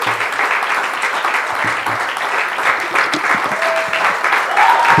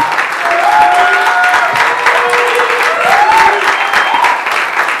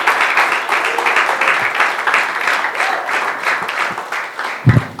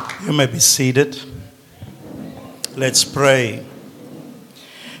You may be seated. Let's pray.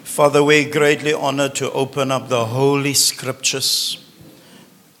 Father, we're greatly honored to open up the Holy Scriptures.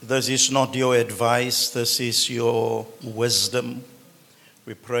 This is not your advice, this is your wisdom.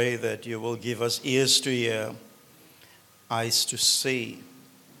 We pray that you will give us ears to hear, eyes to see,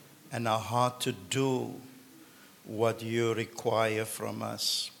 and a heart to do what you require from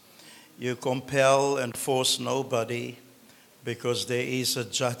us. You compel and force nobody, because there is a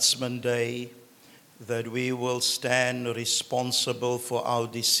judgment day that we will stand responsible for our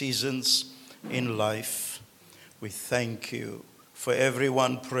decisions in life. We thank you for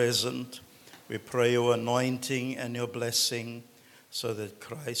everyone present. We pray your anointing and your blessing so that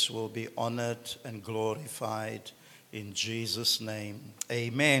Christ will be honored and glorified in Jesus' name.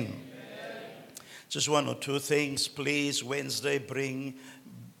 Amen. Just one or two things, please. Wednesday, bring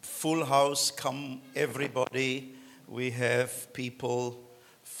full house. Come, everybody. We have people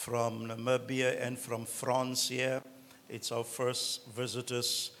from Namibia and from France here. It's our first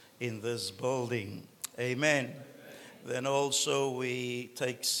visitors in this building. Amen. Then also we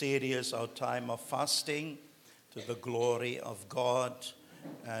take serious our time of fasting to the glory of God.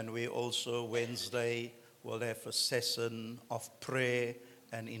 And we also Wednesday will have a session of prayer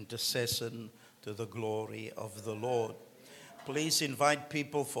and intercession to the glory of the Lord. Please invite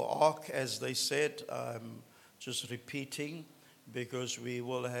people for ARC, as they said. Just repeating, because we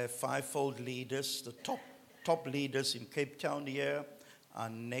will have fivefold leaders, the top leaders in Cape Town here,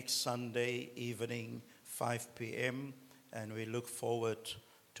 on next Sunday evening, 5 p.m., and we look forward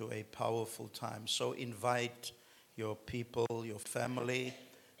to a powerful time. So invite your people, your family,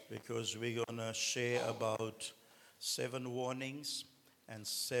 because we're going to share about 7 warnings and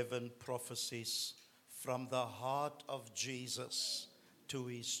 7 prophecies from the heart of Jesus to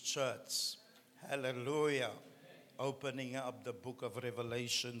his church. Hallelujah. Opening up the book of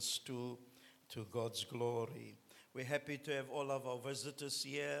Revelations to God's glory. We're happy to have all of our visitors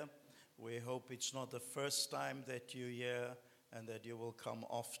here. We hope it's not the first time that you're here and that you will come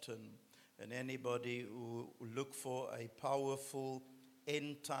often. And anybody who look for a powerful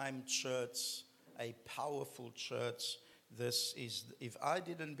end-time church, a powerful church, this is, if I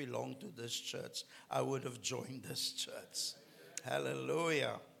didn't belong to this church, I would have joined this church.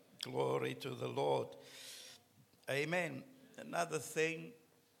 Hallelujah. Glory to the Lord. Amen. Another thing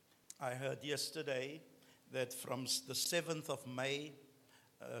I heard yesterday, that from the 7th of May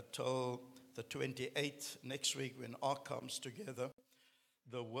till the 28th, next week when ARC comes together,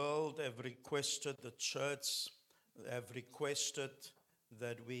 the world have requested, the church have requested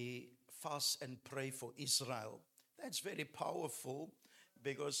that we fast and pray for Israel. That's very powerful,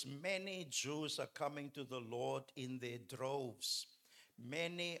 because many Jews are coming to the Lord in their droves.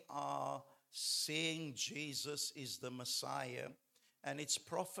 Many are saying Jesus is the Messiah, and it's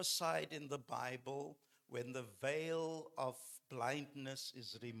prophesied in the Bible when the veil of blindness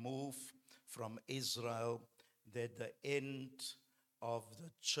is removed from Israel, that the end of the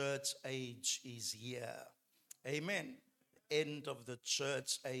church age is here. Amen. End of the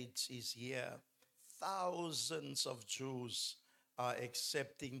church age is here. Thousands of Jews are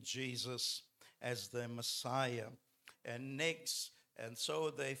accepting Jesus as their Messiah. And so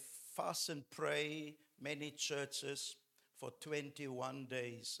they fast and pray, many churches, for 21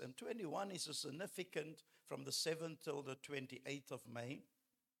 days. And 21 is significant from the 7th till the 28th of May,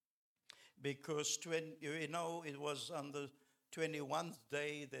 because it was on the 21st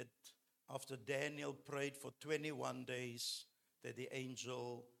day that after Daniel prayed for 21 days that the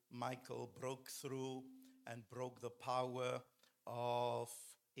angel Michael broke through and broke the power of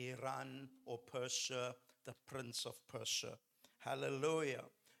Iran or Persia, the prince of Persia. Hallelujah.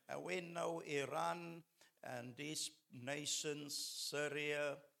 And we know Iran and these nations,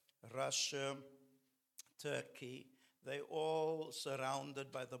 Syria, Russia, Turkey, they all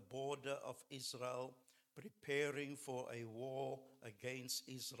surrounded by the border of Israel, preparing for a war against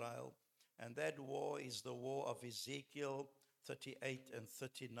Israel. And that war is the war of Ezekiel 38 and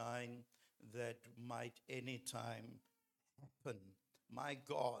 39 that might anytime happen. My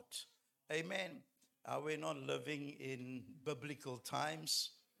God. Amen. Are we not living in biblical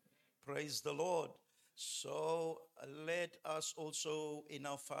times? Praise the Lord. So let us also in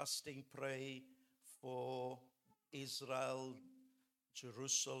our fasting pray for Israel,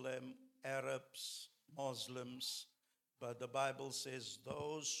 Jerusalem, Arabs, Muslims. But the Bible says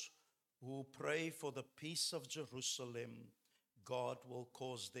those who pray for the peace of Jerusalem, God will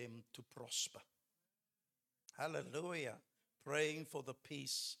cause them to prosper. Hallelujah. Praying for the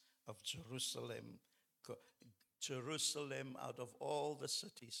peace of Jerusalem. Jerusalem, out of all the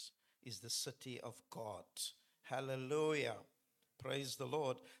cities, is the city of God. Hallelujah. Praise the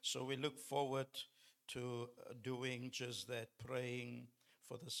Lord. So we look forward to doing just that, praying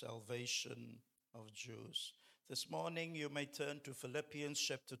for the salvation of Jews. This morning you may turn to Philippians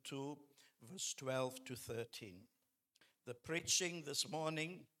chapter 2, verse 12 to 13. The preaching this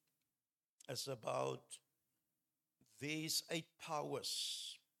morning is about these 8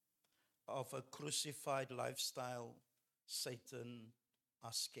 powers of a crucified lifestyle Satan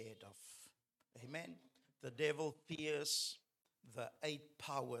are scared of. Amen. The devil fears the 8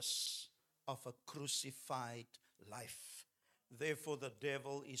 powers of a crucified life. Therefore, the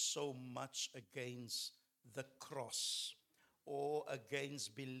devil is so much against the cross or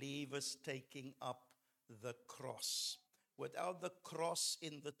against believers taking up the cross. Without the cross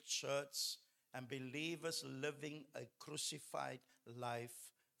in the church and believers living a crucified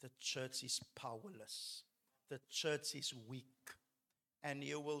life, the church is powerless. The church is weak. And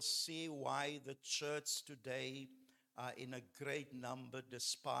you will see why the church today are in a great number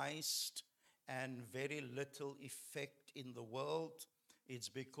despised and very little effect in the world. It's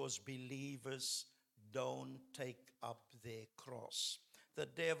because believers don't take up their cross. The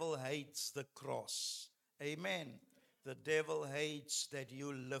devil hates the cross. Amen. The devil hates that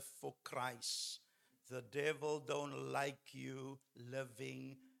you live for Christ. The devil don't like you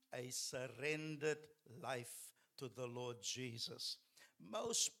living a surrendered life to the Lord Jesus.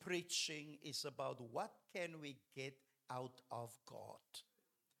 Most preaching is about what can we get out of God.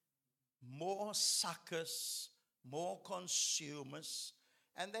 More suckers, more consumers,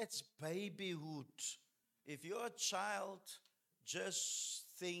 and that's babyhood. If you're a child, just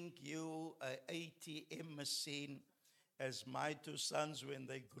think you an ATM machine, as my 2 sons when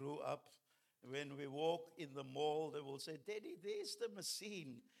they grew up. When we walk in the mall, they will say, "Daddy, there's the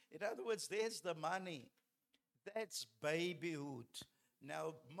machine." In other words, there's the money. That's babyhood.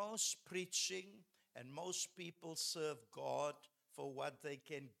 Now, most preaching and most people serve God for what they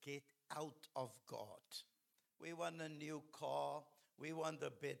can get out of God. We want a new car. We want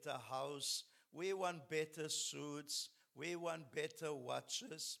a better house. We want better suits. We want better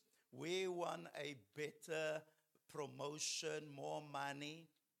watches. We want a better promotion, more money.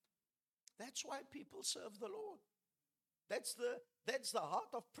 That's why people serve the Lord. That's the heart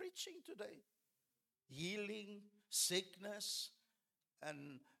of preaching today. Healing, sickness,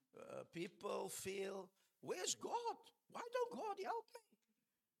 and people feel, where's God? Why don't God help me?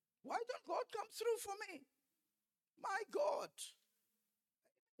 Why don't God come through for me? My God.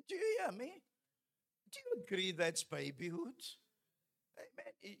 Do you hear me? Do you agree that's babyhood?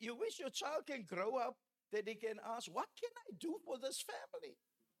 Amen. You wish your child can grow up that he can ask, what can I do for this family?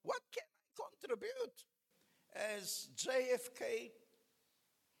 What can I contribute? As JFK,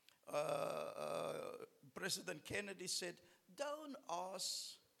 President Kennedy said, don't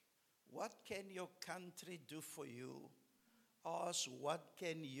ask, what can your country do for you? Ask, what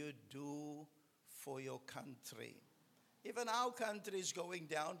can you do for your country? Even our country is going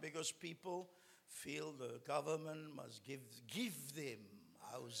down because people feel the government must give them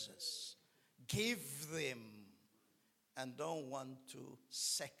houses, give them, and don't want to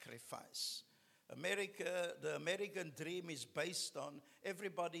sacrifice. America, the American dream is based on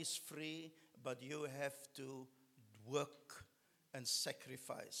everybody's free, but you have to work and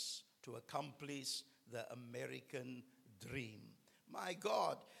sacrifice to accomplish the American dream. My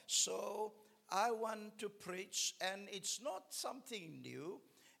God. So I want to preach, and it's not something new.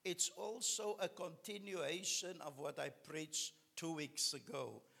 It's also a continuation of what I preached 2 weeks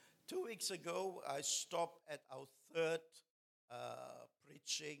ago. 2 weeks ago, I stopped at our third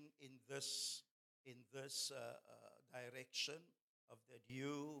preaching in this direction of that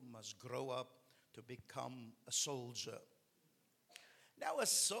you must grow up to become a soldier. Now, a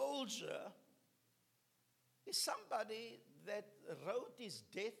soldier is somebody that wrote his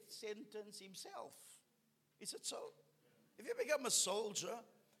death sentence himself. Is it so? If you become a soldier,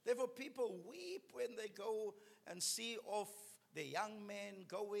 therefore people weep when they go and see off the young men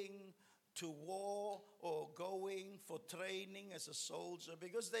going to war or going for training as a soldier,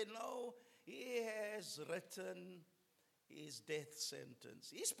 because they know he has written his death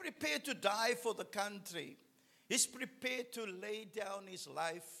sentence. He's prepared to die for the country. He's prepared to lay down his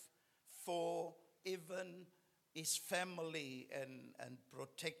life for even his family and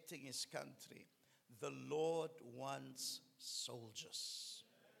protecting his country. The Lord wants soldiers.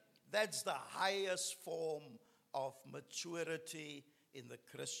 That's the highest form of maturity in the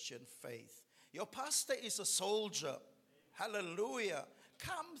Christian faith. Your pastor is a soldier. Hallelujah.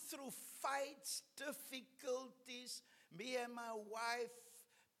 Come through fights, difficulties. Me and my wife,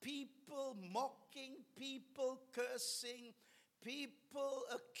 people mocking, people cursing, people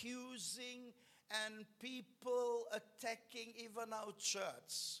accusing, and people attacking even our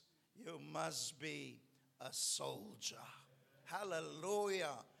church, you must be a soldier.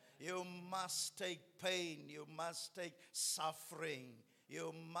 Hallelujah. You must take pain. You must take suffering.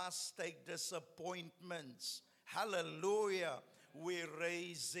 You must take disappointments. Hallelujah. We're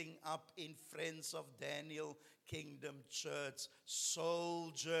raising up in Friends of Daniel Kingdom Church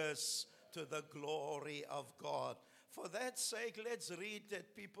soldiers to the glory of God. For that sake, let's read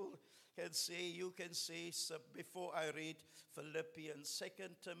that people can see, you can see. So before I read Philippians, 2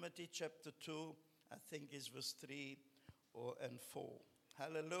 Timothy chapter 2, I think is verse 3 and 4.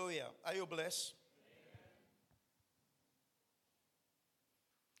 Hallelujah. Are you blessed? Amen.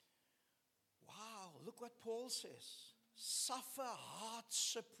 Wow, look what Paul says. Suffer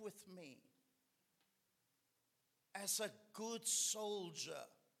hardship with me as a good soldier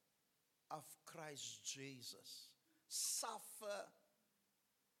of Christ Jesus. Suffer.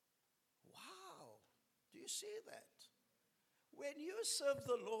 Wow. Do you see that? When you serve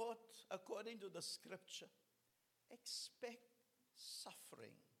the Lord according to the scripture, expect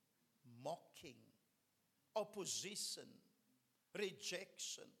suffering, mocking, opposition,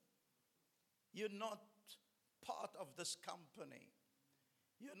 rejection. You're not part of this company.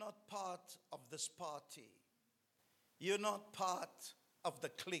 You're not part of this party. You're not part of the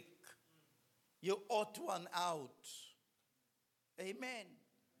clique. You ought one out. Amen.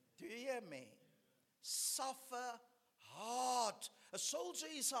 Do you hear me? Suffer hard. A soldier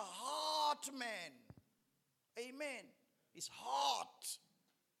is a hard man. Amen. It's hard.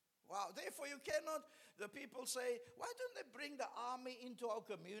 Wow. Therefore, you cannot, the people say, why don't they bring the army into our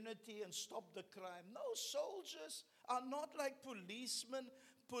community and stop the crime? No, soldiers are not like policemen.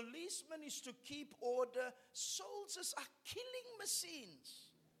 Policemen is to keep order. Soldiers are killing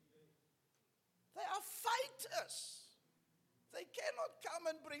machines. They are fighters. They cannot come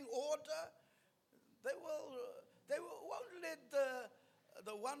and bring order. They won't let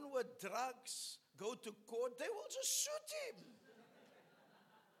the one with drugs go to court. They will just shoot him.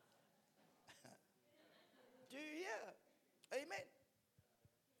 Do you hear? Amen.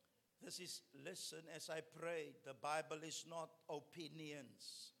 Listen, as I pray, the Bible is not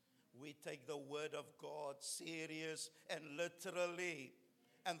opinions. We take the word of God serious and literally.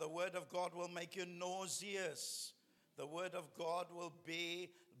 And the word of God will make you nauseous. The word of God will be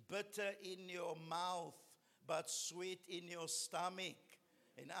bitter in your mouth, but sweet in your stomach.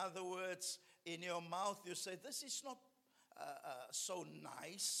 In other words, in your mouth you say, this is not so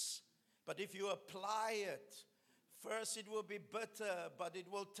nice. But if you apply it, first it will be bitter, but it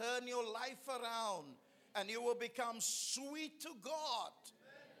will turn your life around. And you will become sweet to God.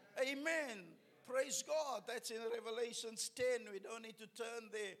 Amen. Amen. Praise God. That's in Revelations 10. We don't need to turn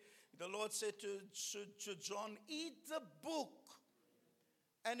there. The Lord said to John, eat the book.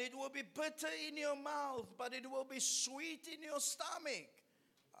 And it will be bitter in your mouth, but it will be sweet in your stomach.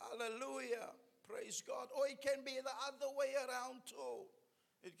 Hallelujah. Praise God. Or it can be the other way around too.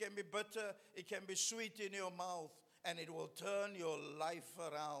 It can be bitter, it can be sweet in your mouth, and it will turn your life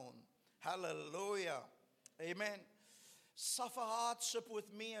around. Hallelujah. Amen. Suffer hardship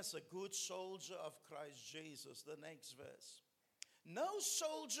with me as a good soldier of Christ Jesus. The next verse. No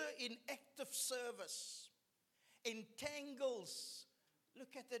soldier in active service entangles,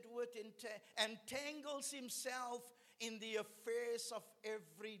 look at that word, entangles himself in the affairs of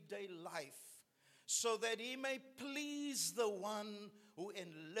everyday life, so that he may please the one who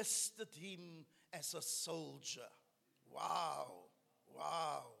enlisted him as a soldier. Wow.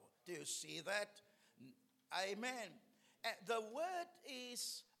 Wow. Do you see that? Amen. The word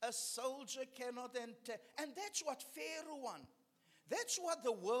is a soldier cannot enter. And that's what Pharaoh want. That's what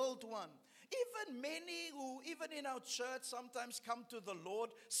the world want. Even many who, even in our church, sometimes come to the Lord,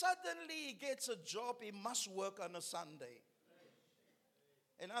 suddenly he gets a job, he must work on a Sunday.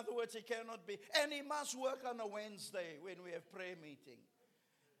 In other words, he cannot be, and he must work on a Wednesday when we have prayer meeting.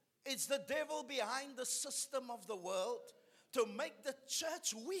 It's the devil behind the system of the world to make the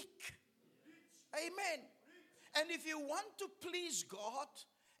church weak. Amen. And if you want to please God,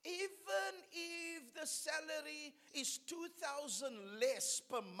 even if the salary is 2,000 less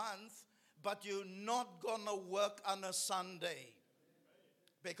per month, but you're not going to work on a Sunday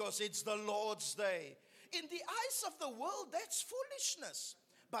because it's the Lord's day. In the eyes of the world, that's foolishness.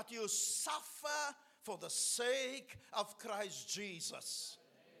 But you suffer for the sake of Christ Jesus.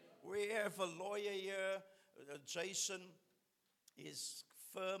 We have a lawyer here, Jason. His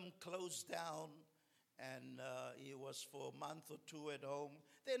firm closed down, and he was for a month or two at home.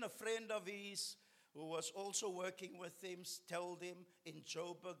 Then a friend of his who was also working with him told him, in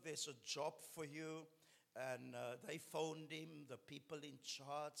Joburg there's a job for you. And they phoned him, the people in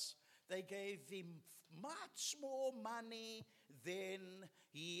charge. they gave him much more money than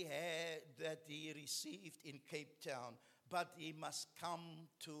he had, that he received in Cape Town. But he must come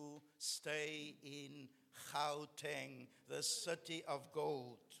to stay in Gauteng, the city of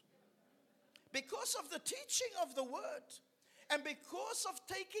gold. Because of the teaching of the word, and because of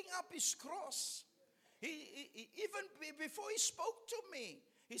taking up his cross, even before he spoke to me,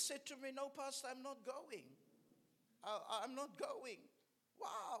 he said to me, "No, Pastor, I'm not going. I'm not going."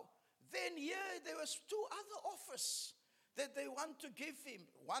 Wow. Then here there was 2 other offers that they want to give him.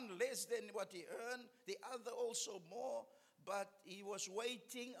 One less than what he earned, the other also more. But he was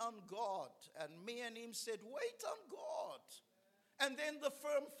waiting on God. And me and him said, "Wait on God." And then the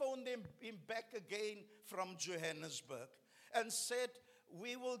firm phoned him back again from Johannesburg and said,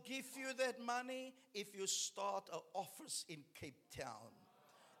 "We will give you that money if you start an office in Cape Town."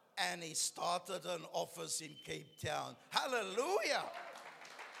 And he started an office in Cape Town. Hallelujah.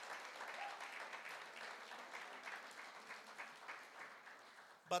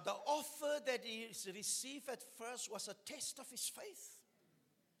 But the offer that he received at first was a test of his faith.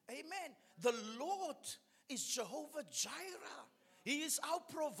 Amen. The Lord is Jehovah Jireh. He is our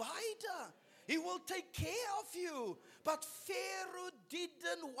provider. He will take care of you. But Pharaoh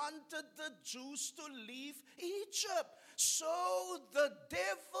didn't want the Jews to leave Egypt. So the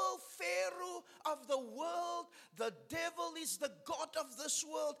devil, Pharaoh of the world, the devil is the God of this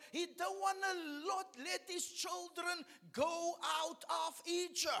world. He don't want to let his children go out of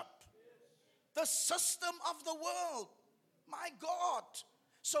Egypt. The system of the world. My God.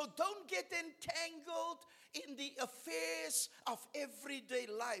 So don't get entangled in the affairs of everyday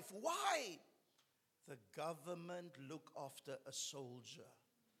life. Why? The government look after a soldier.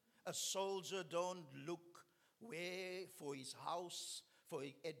 A soldier don't look where for his house, for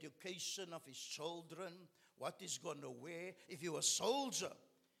the education of his children, what he's going to wear. If you're a soldier,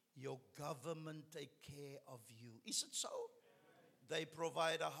 your government take care of you. Is it so? They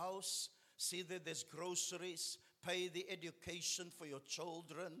provide a house, see that there's groceries, pay the education for your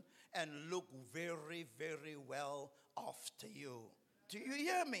children, and look very, very well after you. Do you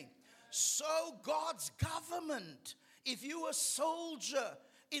hear me? So God's government, if you're a soldier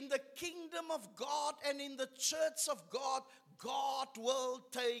in the kingdom of God and in the church of God, God will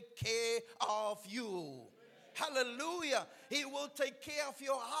take care of you. Hallelujah. He will take care of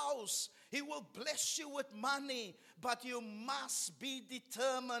your house. He will bless you with money. But you must be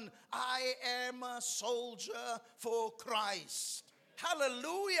determined. I am a soldier for Christ.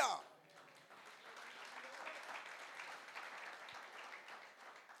 Hallelujah.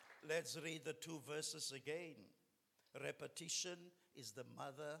 Let's read the 2 verses again. Repetition is the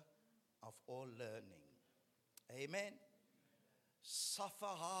mother of all learning. Amen. Suffer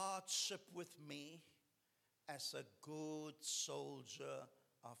hardship with me as a good soldier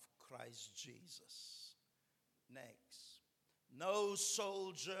of Christ Jesus. Next. No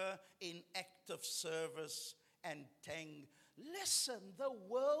soldier in active service Listen, the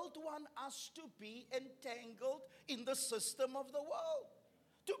world wants us to be entangled in the system of the world.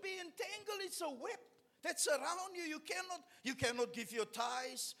 To be entangled, it's a whip that's around you. You cannot give your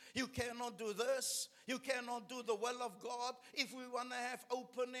tithes. You cannot do this. You cannot do the will of God. If we want to have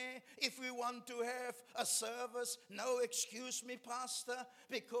open air, if we want to have a service, no, excuse me, Pastor,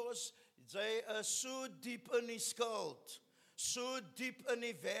 because they are so deep in his skuld, so deep in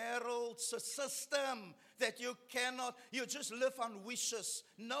the world's system that you just live on wishes.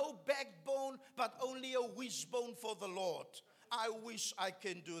 No backbone, but only a wishbone for the Lord. I wish I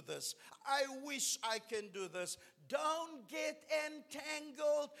can do this. I wish I can do this. Don't get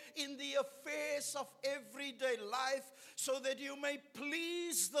entangled in the affairs of everyday life so that you may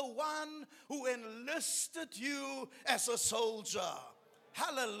please the one who enlisted you as a soldier.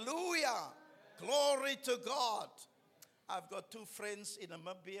 Hallelujah. Glory to God. I've got 2 friends in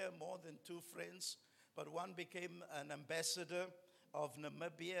Namibia, more than 2 friends, but one became an ambassador of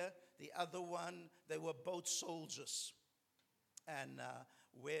Namibia. The other one, they were both soldiers. And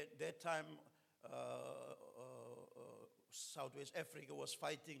where that time Southwest Africa was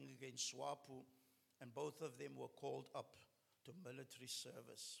fighting against SWAPO, and both of them were called up to military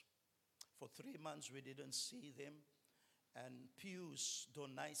service. For 3 months we didn't see them. And Pius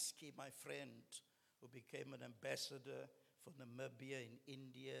Donaiski, my friend, who became an ambassador for Namibia in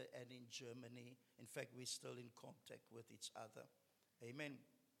India and in Germany. In fact, we're still in contact with each other. Amen.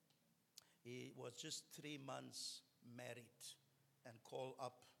 He was just 3 months married and called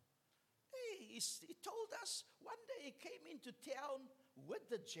up. Hey, he told us one day he came into town with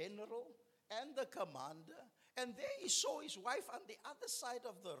the general and the commander, and there he saw his wife on the other side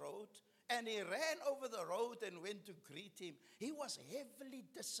of the road, and he ran over the road and went to greet him. He was heavily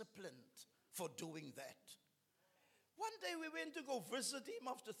disciplined for doing that. One day we went to go visit him.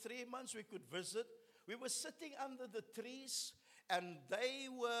 After 3 months we could visit. We were sitting under the trees, and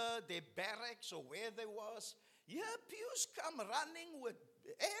their barracks or where they was. Here Pius come running with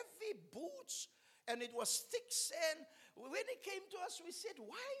heavy boots, and it was thick sand. When he came to us, we said,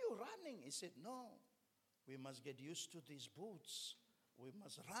 "Why are you running?" He said, "No, we must get used to these boots. We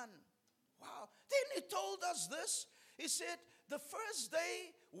must run." Wow. Then he told us this. He said, the first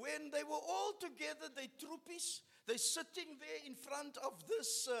day when they were all together, the troopies, they're sitting there in front of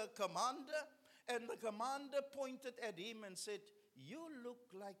this commander, and the commander pointed at him and said, "You look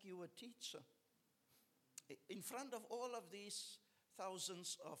like you're a teacher." In front of all of these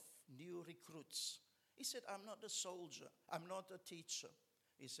thousands of new recruits. He said, "I'm not a soldier. I'm not a teacher."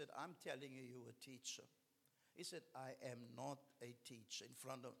 He said, "I'm telling you, you're a teacher." He said, "I am not a teacher." In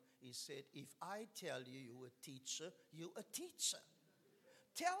front of, he said, "If I tell you you're a teacher, you're a teacher.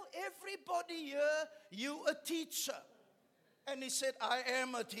 Tell everybody here you're a teacher." And he said, "I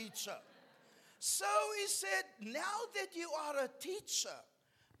am a teacher." So he said, "Now that you are a teacher,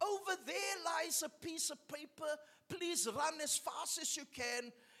 over there lies a piece of paper. Please run as fast as you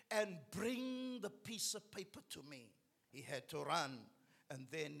can and bring the piece of paper to me." He had to run. And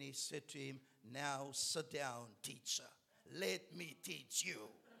then he said to him, "Now sit down, teacher. Let me teach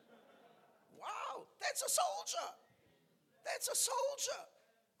you." Wow, that's a soldier. That's a soldier.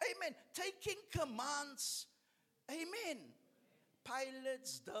 Amen. Taking commands. Amen.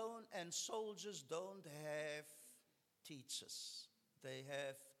 Pilots don't and soldiers don't have teachers. They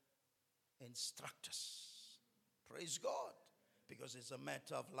have instructors. Praise God. Because it's a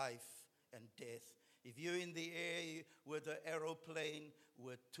matter of life and death. If you're in the air with an aeroplane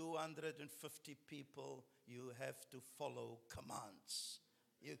with 250 people, you have to follow commands.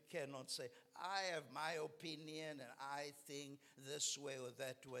 You cannot say, "I have my opinion and I think this way or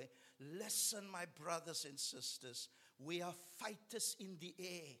that way." Listen, my brothers and sisters, we are fighters in the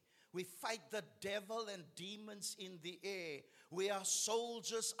air. We fight the devil and demons in the air. We are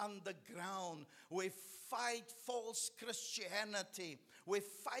soldiers underground. We fight false Christianity. We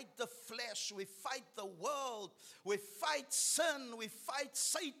fight the flesh. We fight the world. We fight sin. We fight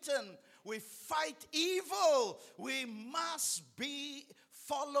Satan. We fight evil. We must be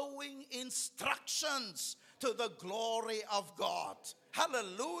following instructions to the glory of God.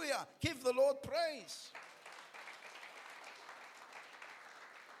 Hallelujah. Give the Lord praise.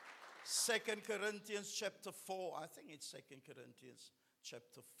 2 Corinthians chapter 4. I think it's 2 Corinthians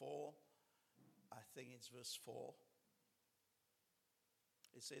chapter 4. I think it's verse 4.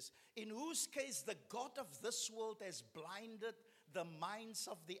 It says, "In whose case the God of this world has blinded the minds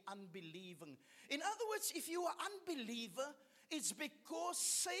of the unbelieving." In other words, if you are an unbeliever, it's because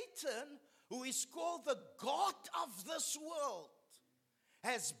Satan, who is called the God of this world,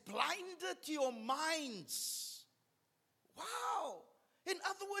 has blinded your minds. Wow. In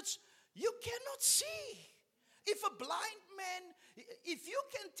other words, you cannot see. If a blind man, if you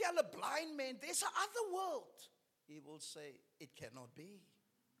can tell a blind man there's another world, he will say, "It cannot be."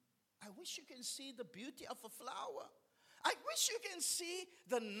 I wish you can see the beauty of a flower. I wish you can see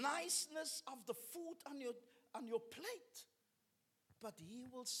the niceness of the food on your plate. But he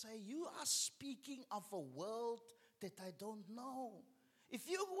will say, "You are speaking of a world that I don't know." If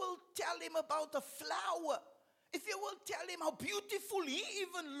you will tell him about a flower, if you will tell him how beautiful he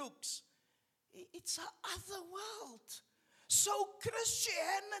even looks, it's a other world. So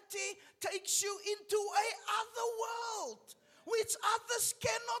Christianity takes you into a other world which others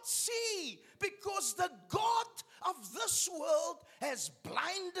cannot see, because the God of this world has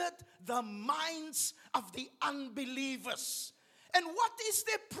blinded the minds of the unbelievers. And what is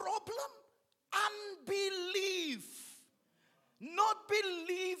their problem? Unbelief. Not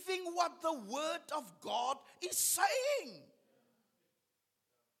believing what the Word of God is saying.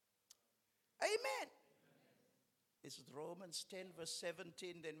 Amen. It's Romans 10 verse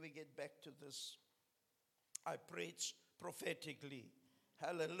 17. Then we get back to this. I preach prophetically.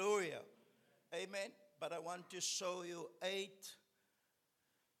 Hallelujah. Amen. But I want to show you 8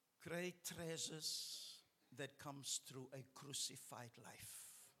 great treasures that comes through a crucified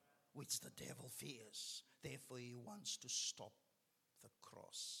life, which the devil fears. Therefore, he wants to stop the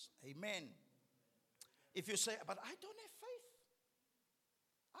cross. Amen. If you say, "But I don't have faith.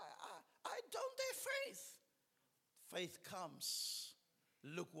 I don't have faith." Faith comes.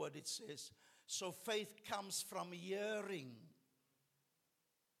 Look what it says. So faith comes from hearing.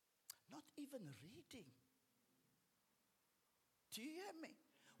 Not even reading. Do you hear me?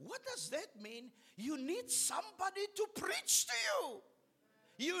 What does that mean? You need somebody to preach to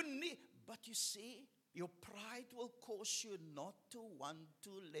you. But you see, your pride will cause you not to want to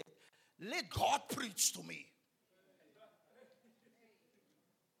let God preach to me.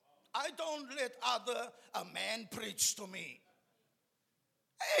 I don't let a man preach to me.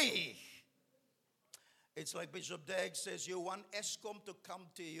 Hey! It's like Bishop Dag says, you want Eskom to come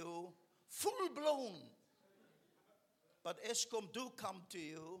to you full blown. But Eskom do come to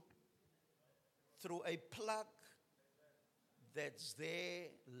you through a plug that's there,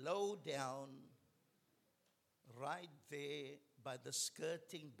 low down, right there by the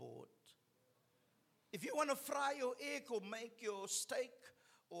skirting board. If you want to fry your egg or make your steak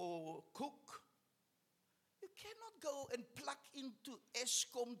or cook, you cannot go and plug into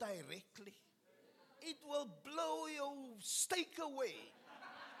Eskom directly. It will blow your steak away.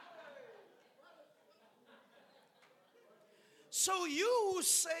 So you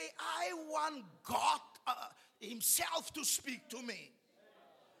say, I want God himself to speak to me.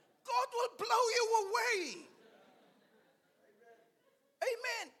 God will blow you away.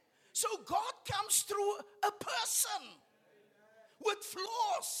 Amen. So God comes through a person with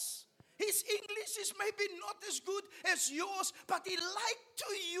flaws. His English is maybe not as good as yours, but he liked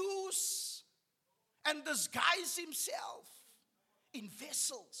to use and disguise himself in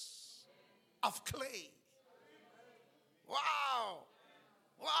vessels of clay. Wow.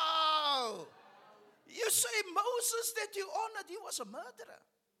 Wow. You say Moses that you honored, he was a murderer.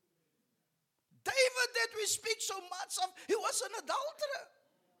 David that we speak so much of, he was an adulterer.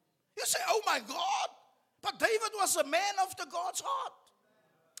 You say, oh my God, but David was a man after God's heart.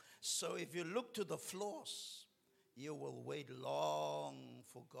 So if you look to the flaws, you will wait long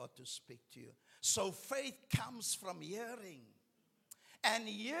for God to speak to you. So faith comes from hearing, and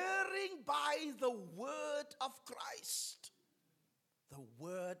hearing by the word of Christ. The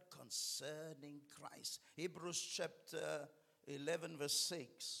word concerning Christ. Hebrews chapter 11 verse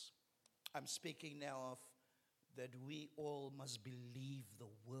 6. I'm speaking now of that we all must believe the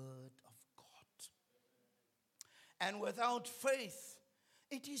word of God. And without faith,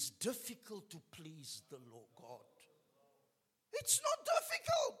 it is difficult to please the Lord God. It's not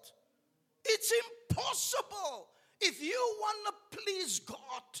difficult. It's impossible. If you want to please God,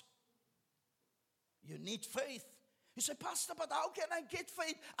 you need faith. You say, Pastor, but how can I get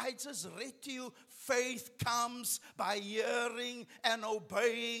faith? I just read to you, faith comes by hearing and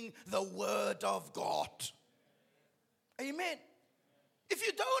obeying the word of God. Amen. If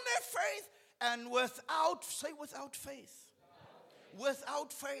you don't have faith, and without faith.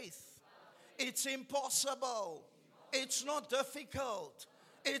 Without faith, it's impossible. It's not difficult.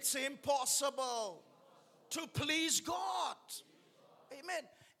 It's impossible to please God. Amen.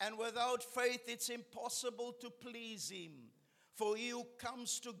 And without faith, it's impossible to please him. For he who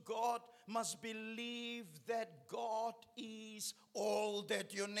comes to God must believe that God is all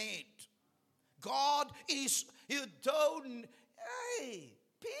that you need. God is, you don't, hey,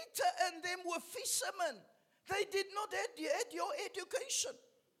 Peter and them were fishermen. They did not have your education.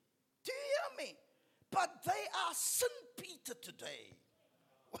 Do you hear me? But they are St. Peter today.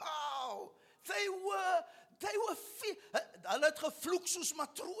 Wow. They were hulle het gevloek soos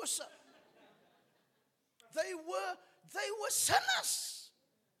matrose. They were sinners.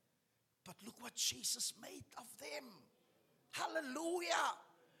 But look what Jesus made of them. Hallelujah.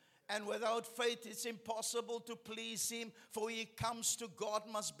 And without faith, it's impossible to please him. For he comes to God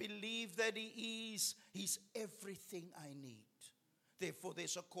must believe that he's everything I need. Therefore,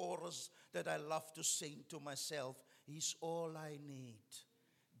 there's a chorus that I love to sing to myself. He's all I need.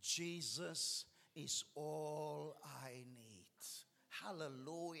 Jesus is all I need.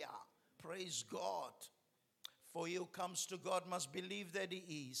 Hallelujah. Praise God. For he who comes to God must believe that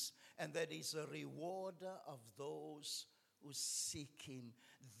he is, and that he's a rewarder of those who seek him.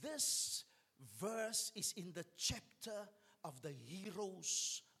 This verse is in the chapter of the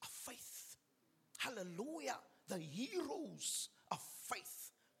heroes of faith. Hallelujah. The heroes of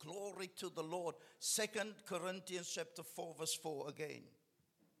faith. Glory to the Lord. 2 Corinthians chapter 4 verse 4 again.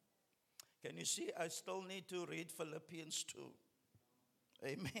 Can you see? I still need to read Philippians 2.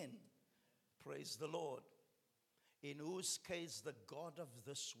 Amen. Praise the Lord. In whose case the God of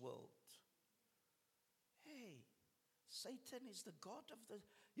this world. Hey, Satan is the God of the...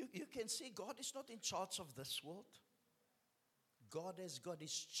 You can see God is not in charge of this world. God has got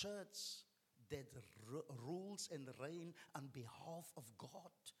his church that rules and reigns on behalf of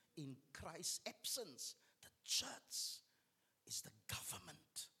God in Christ's absence. The church is the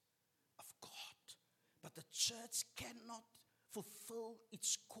government of God. But the church cannot fulfill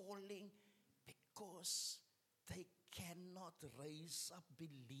its calling because they cannot raise up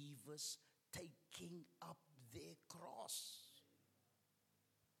believers taking up their cross.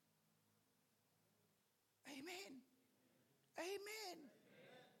 Amen. Amen.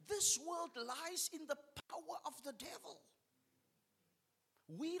 This world lies in the power of the devil.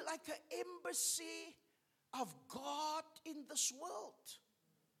 We like an embassy of God in this world.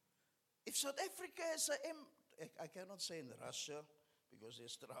 If South Africa is I cannot say in Russia because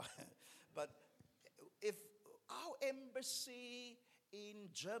there's but if our embassy in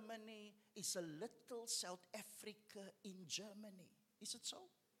Germany is a little South Africa in Germany, is it so?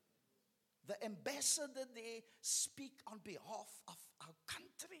 The ambassador, they speak on behalf of our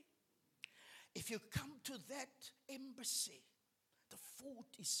country. If you come to that embassy, the food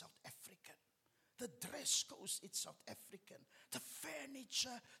is South African. The dress code is South African. The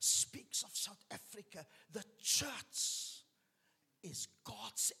furniture speaks of South Africa. The church is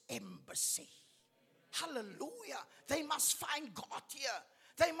God's embassy. Hallelujah. They must find God here.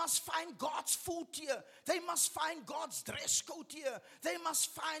 They must find God's food here. They must find God's dress code here. They must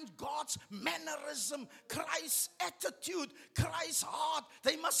find God's mannerism, Christ's attitude, Christ's heart.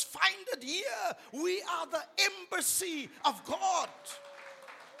 They must find it here. We are the embassy of God.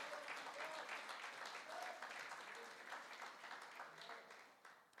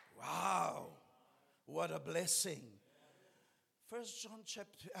 Wow, what a blessing. First John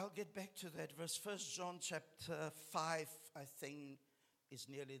chapter, I'll get back to that verse. First John chapter 5, I think, is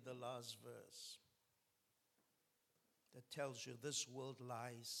nearly the last verse that tells you this world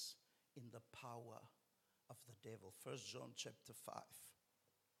lies in the power of the devil. First John chapter 5.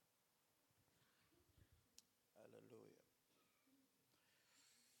 Hallelujah.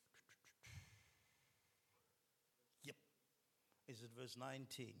 Yep. Is it verse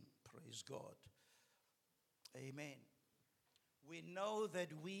 19? Praise God. Amen. We know that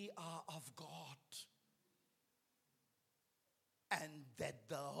we are of God and that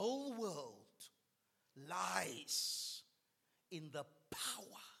the whole world lies in the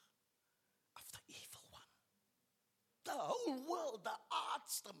power of the evil one. The whole world, the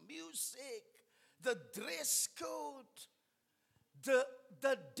arts, the music, the dress code.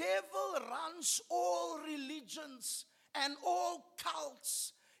 The devil runs all religions and all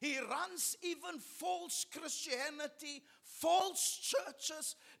cults. He runs even false Christianity, false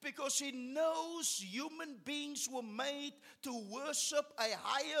churches, because he knows human beings were made to worship a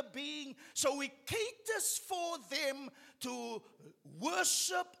higher being. So he caters for them to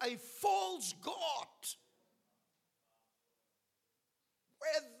worship a false god.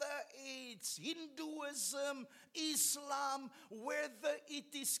 Whether it's Hinduism, Islam, whether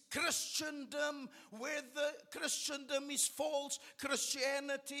it is Christendom, whether Christendom is false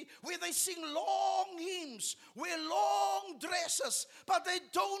Christianity, where they sing long hymns, wear long dresses, but they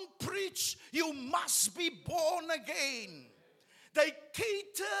don't preach, you must be born again. They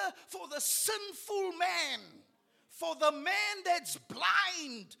cater for the sinful man, for the man that's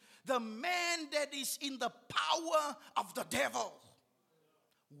blind, the man that is in the power of the devil.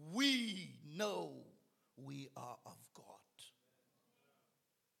 We know we are of God,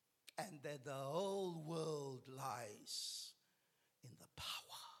 and that the whole world lies in the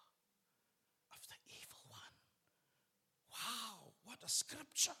power of the evil one. Wow, what a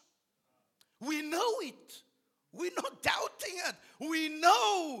scripture. We know it. We're not doubting it. We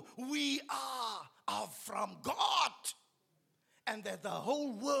know we are from God, and that the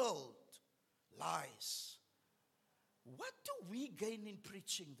whole world lies. What do we gain in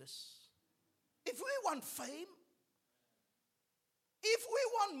preaching this? If we want fame, if we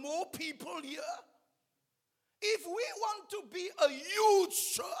want more people here, if we want to be a huge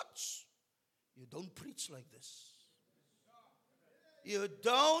church, you don't preach like this. You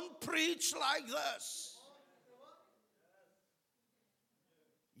don't preach like this.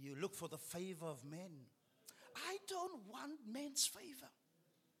 You look for the favor of men. I don't want men's favor.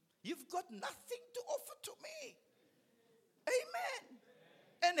 You've got nothing to offer to me. Amen.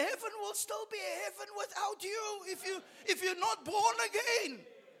 And heaven will still be a heaven without you if you're not born again.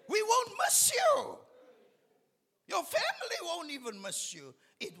 We won't miss you. Your family won't even miss you.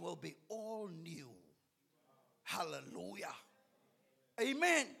 It will be all new. Hallelujah.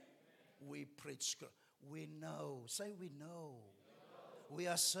 Amen. We preach. We know. Say we know. We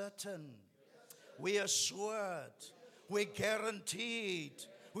are certain. We are assured. We're guaranteed.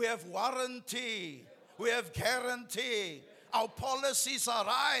 We have warranty. We have guarantee. Our policies are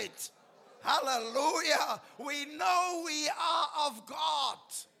right. Hallelujah. We know we are of God.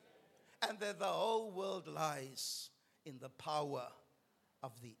 And that the whole world lies in the power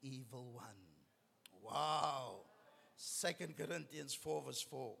of the evil one. Wow. 2 Corinthians 4 verse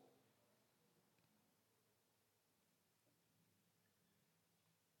 4.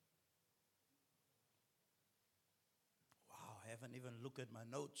 Wow, I haven't even looked at my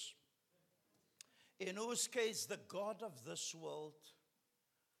notes. in whose case the God of this world,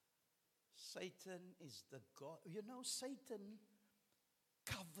 Satan is the God. You know, Satan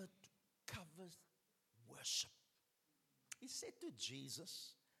covers worship. He said to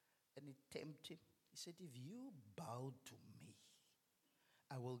Jesus, and he tempted him, he said, if you bow to me,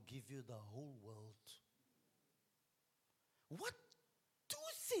 I will give you the whole world. What two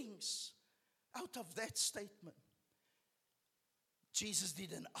things out of that statement? Jesus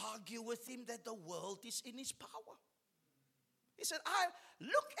didn't argue with him that the world is in his power. He said, I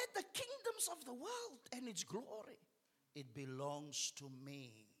look at the kingdoms of the world and its glory. It belongs to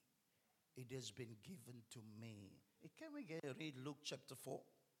me. It has been given to me. Can we read Luke chapter 4?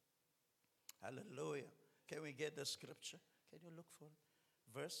 Hallelujah. Can we get the scripture? Can you look for it?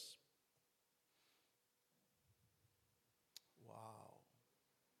 Verse. Wow.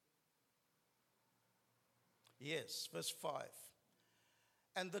 Yes, verse 5.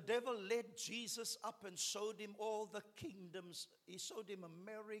 And the devil led Jesus up and showed him all the kingdoms. He showed him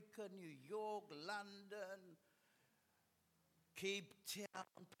America, New York, London, Cape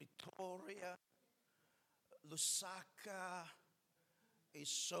Town, Pretoria, Lusaka. He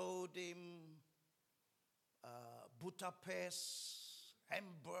showed him Budapest,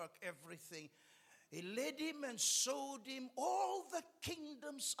 Hamburg, everything. He led him and showed him all the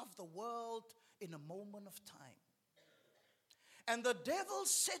kingdoms of the world in a moment of time. And the devil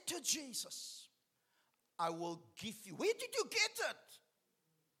said to Jesus, I will give you. Where did you get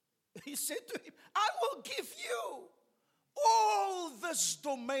it? He said to him, I will give you all this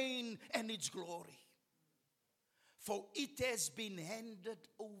domain and its glory. For it has been handed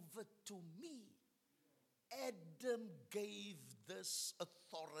over to me. Adam gave this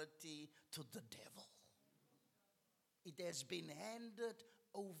authority to the devil. It has been handed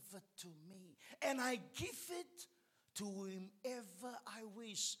over to me. And I give it to whomever I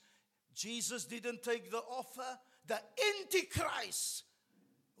wish. Jesus didn't take the offer. The Antichrist,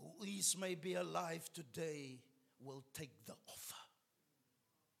 who is maybe alive today, will take the offer.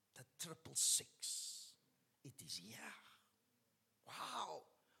 The 666. It is here. Wow.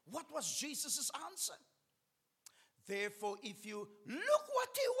 What was Jesus' answer? Therefore, if you look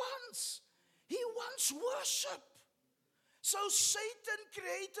what he wants worship. So Satan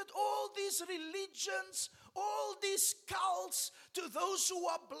created all these religions, all these cults to those who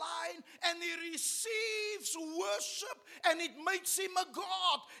are blind, and he receives worship and it makes him a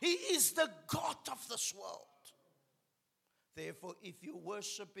god. He is the God of this world. Therefore, if you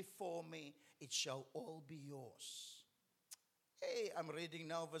worship before me, it shall all be yours. Hey, I'm reading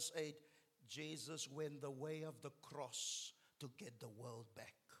now verse 8. Jesus went the way of the cross to get the world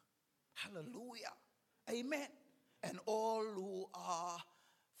back. Hallelujah. Amen. And all who are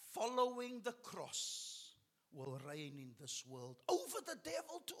following the cross will reign in this world over the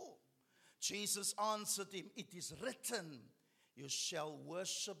devil too. Jesus answered him, it is written, you shall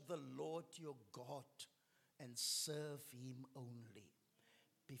worship the Lord your God and serve him only.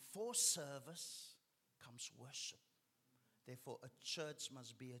 Before service comes worship. Therefore, a church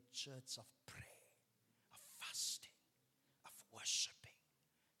must be a church of prayer, of fasting, of worshiping.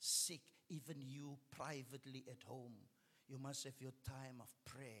 Seek, even you privately at home, you must have your time of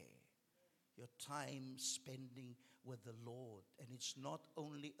prayer, your time spending with the Lord. And it's not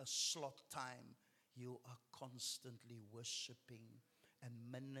only a slot time, you are constantly worshiping and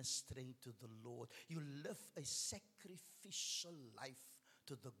ministering to the Lord. You live a sacrificial life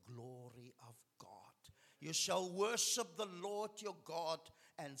to the glory of God. You shall worship the Lord your God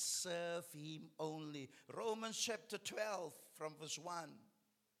and serve him only. Romans chapter 12 from verse 1.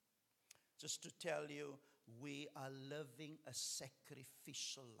 Just to tell you, we are living a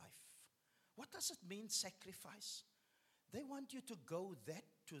sacrificial life. What does it mean, sacrifice? They want you to go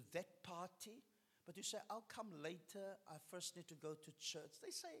to that party, but you say, I'll come later. I first need to go to church.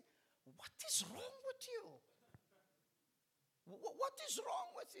 They say, what is wrong with you? What is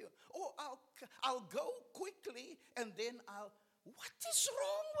wrong with you? Oh, I'll go quickly and then what is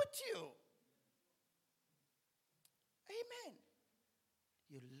wrong with you? Amen.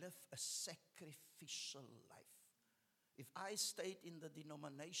 You live a sacrificial life. If I stayed in the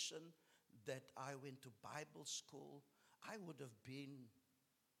denomination that I went to Bible school, I would have been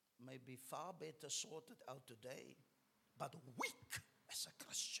maybe far better sorted out today, but weak as a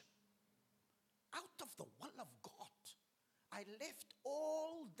Christian. Out of the will of God. I left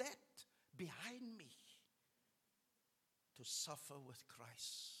all that behind me to suffer with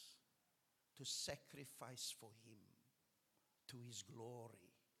Christ, to sacrifice for him, to his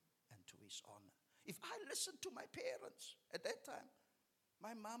glory and to his honor. If I listened to my parents at that time,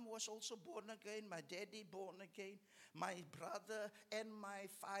 my mom was also born again, my daddy born again, my brother and my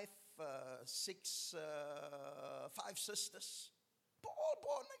 5 5 sisters, all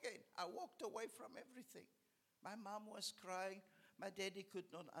born again. I walked away from everything. My mom was crying. My daddy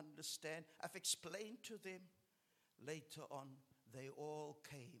could not understand. I've explained to them. Later on, they all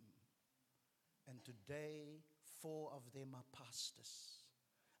came. And today, 4 of them are pastors.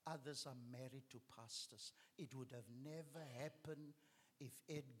 Others are married to pastors. It would have never happened if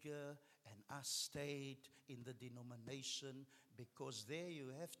Edgar and us stayed in the denomination, because there you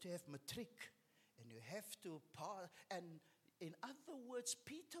have to have matric and you have to pass. And in other words,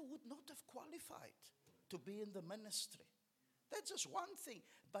 Peter would not have qualified to be in the ministry. That's just one thing.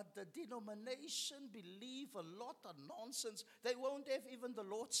 But the denomination believe a lot of nonsense. They won't have even the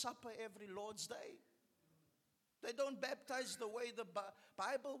Lord's Supper every Lord's Day. They don't baptize the way the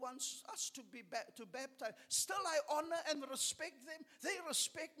Bible wants us to baptize. Still, I honor and respect them. They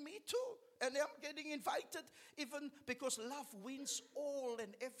respect me too. And I'm getting invited even because love wins all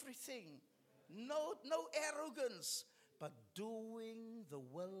and everything. No arrogance, but doing the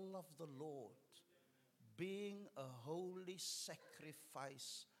will of the Lord. Being a holy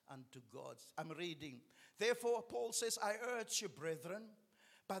sacrifice unto God. I'm reading. Therefore, Paul says, I urge you, brethren,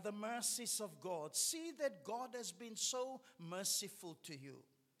 by the mercies of God, see that God has been so merciful to you.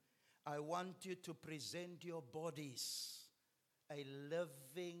 I want you to present your bodies a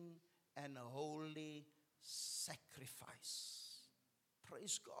living and holy sacrifice.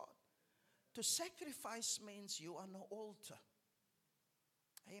 Praise God. To sacrifice means you are on an altar.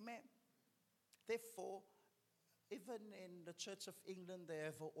 Amen. Therefore, even in the Church of England, they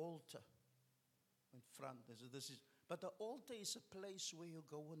have an altar in front. But the altar is a place where you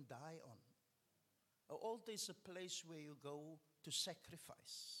go and die on. An altar is a place where you go to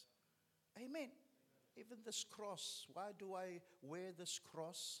sacrifice. Amen. Even this cross, why do I wear this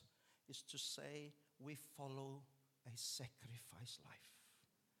cross? Is to say we follow a sacrifice life.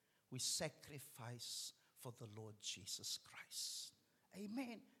 We sacrifice for the Lord Jesus Christ.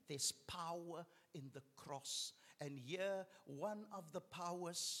 Amen. There's power in the cross. And here, one of the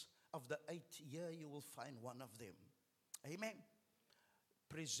powers of the 8, here you will find one of them. Amen.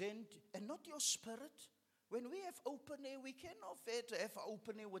 Present, and not your spirit. When we have open air, we cannot have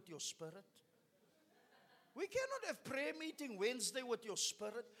open air with your spirit. We cannot have prayer meeting Wednesday with your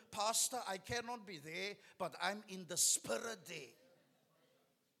spirit. Pastor, I cannot be there, but I'm in the spirit there.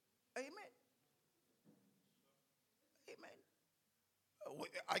 Amen. Amen.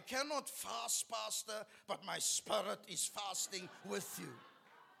 I cannot fast, Pastor, but my spirit is fasting with you.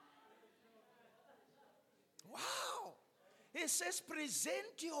 Wow. It says,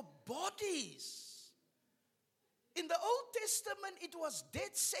 present your bodies. In the Old Testament, it was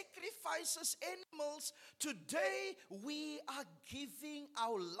dead sacrifices, animals. Today, we are giving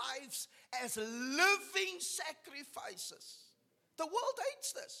our lives as living sacrifices. The world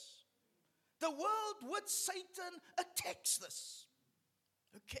hates this. The world with Satan attacks this.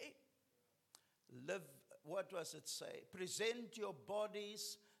 Okay? Live, what does it say? Present your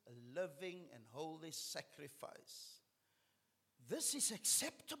bodies a living and holy sacrifice. This is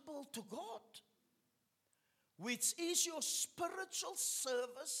acceptable to God, which is your spiritual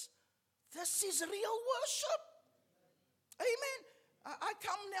service. This is real worship. Amen. I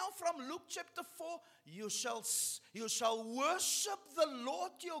come now from Luke chapter 4. You shall worship the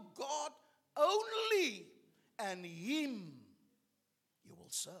Lord your God only, and Him you will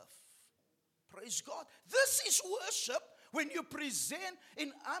serve. Praise God. This is worship when you present,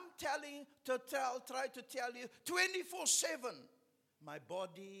 and I'm try to tell you 24/7, my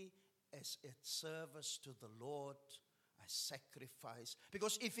body as its service to the Lord, I sacrifice.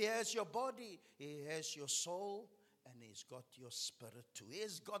 Because if He has your body, He has your soul, and He's got your spirit too.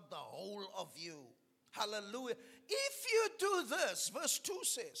 He's got the whole of you. Hallelujah. If you do this, verse 2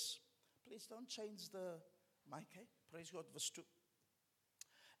 says, please don't change the mic, eh? Praise God, verse 2.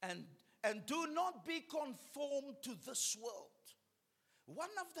 And do not be conformed to this world. One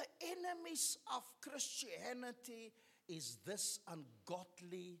of the enemies of Christianity is this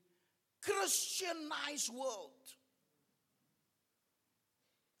ungodly, Christianized world.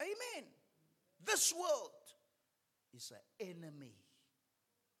 Amen. This world is an enemy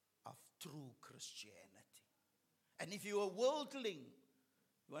of true Christianity. And if you're a worldling,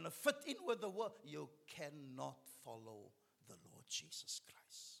 you want to fit in with the world, you cannot follow the Lord Jesus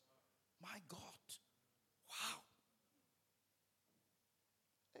Christ. My God. Wow.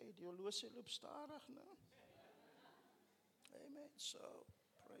 Hey, die horlosie loop stadig nou. Amen. So,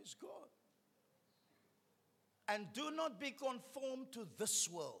 praise God. And do not be conformed to this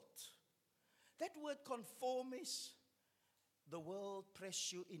world. That word conform is the world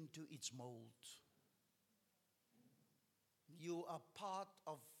press you into its mold. You are part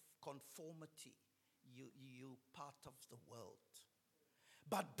of conformity. You part of the world.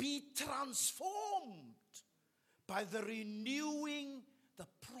 But be transformed by the renewing. The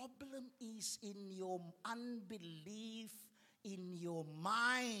problem is in your unbelief, in your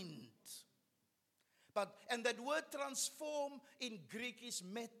mind. And that word transform in Greek is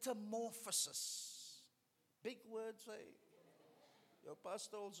metamorphosis. Big words, eh? Your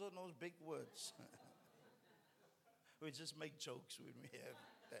pastor also knows big words. We just make jokes when we have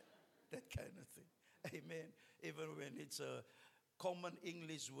that kind of thing. Amen. Even when it's a common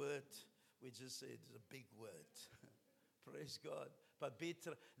English word, we just say it's a big word. Praise God. But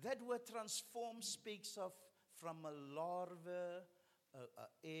that word transform speaks of from a larva, an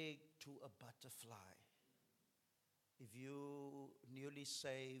egg to a butterfly. If you newly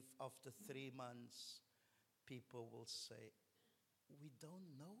saved after 3 months, people will say, we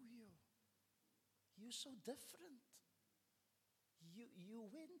don't know you. You're so different. You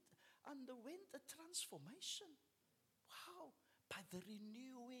underwent a transformation. Wow. By the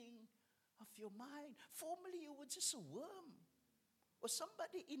renewing of your mind. Formerly you were just a worm. Or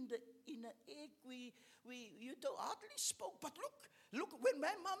somebody in an egg, you don't hardly spoke. But look, when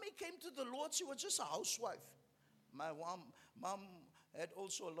my mommy came to the Lord, she was just a housewife. My mom had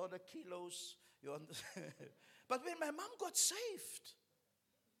also a lot of kilos. You understand? But when my mom got saved,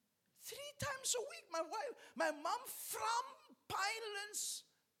 3 times a week, my mom from Pinelands,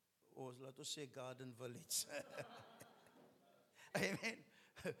 or let us say Garden Village. Amen.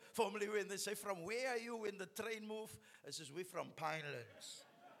 Formerly when they say, from where are you when the train move? I says, we're from Pinelands.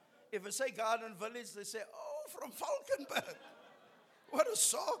 If I say Garden Village, they say, oh, from Falkenberg. What a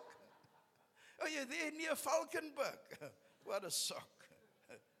shock. Oh, you're there near Falkenberg. What a shock.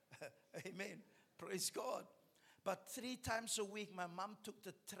 Amen. Praise God. But 3 times a week, my mom took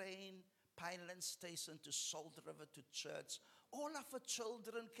the train, Pineland Station to Salt River to church. All of her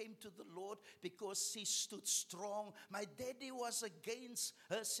children came to the Lord because she stood strong. My daddy was against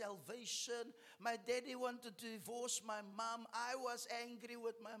her salvation. My daddy wanted to divorce my mom. I was angry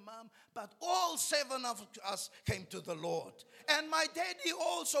with my mom. But all 7 of us came to the Lord. And my daddy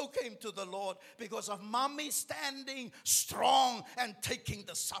also came to the Lord because of mommy standing strong and taking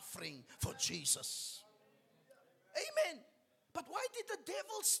the suffering for Jesus. Amen. But why did the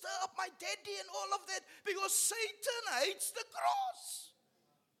devil stir up my daddy and all of that? Because Satan hates the cross.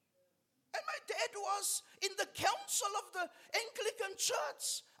 And my dad was in the council of the Anglican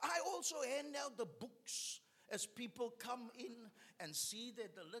Church. I also hand out the books as people come in and see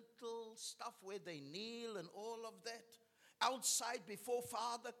that the little stuff where they kneel and all of that. Outside before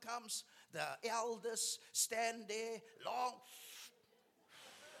Father comes, the elders stand there long.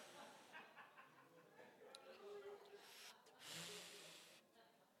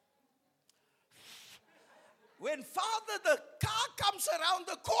 When Father, the car comes around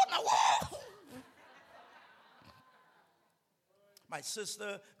the corner, whoa! My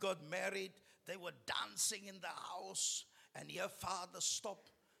sister got married. They were dancing in the house. And here Father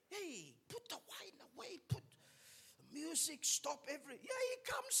stopped. Hey, put the wine away. Put the music, stop Yeah,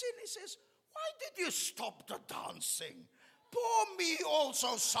 he comes in. He says, why did you stop the dancing? Pour me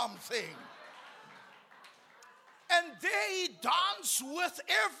also something. And there he danced with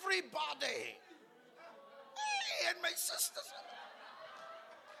everybody. And my sisters.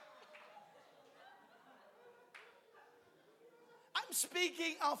 I'm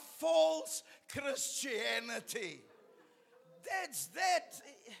speaking of false Christianity. That's that.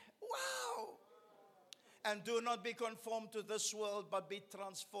 Wow. And do not be conformed to this world, but be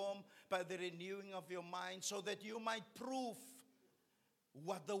transformed by the renewing of your mind, so that you might prove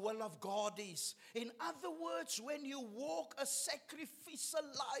what the will of God is. In other words, when you walk a sacrificial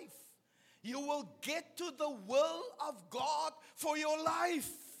life, you will get to the will of God for your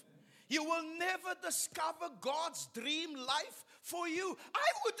life. You will never discover God's dream life for you. I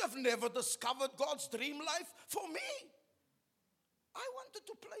would have never discovered God's dream life for me. I wanted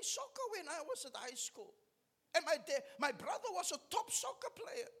to play soccer when I was at high school. And my brother was a top soccer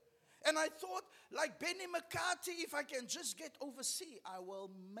player. And I thought, like Benny McCarthy, if I can just get overseas, I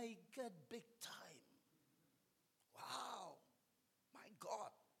will make it big time. Wow. My God.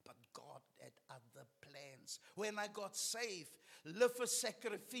 But God had other plans. When I got saved, live a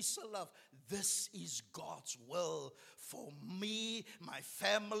sacrificial love. This is God's will for me, my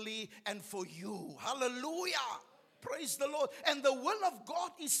family, and for you. Hallelujah. Praise the Lord. And the will of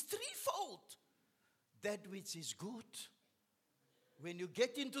God is threefold. That which is good. When you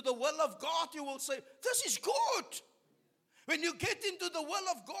get into the will of God, you will say, this is good. When you get into the will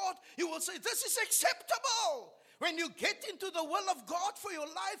of God, you will say, this is acceptable. When you get into the will of God for your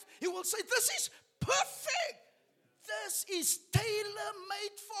life, you will say, this is perfect. This is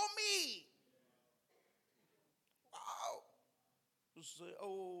tailor-made for me. Wow. So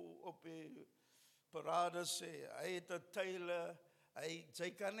op die parade sê, hy het 'n tailor,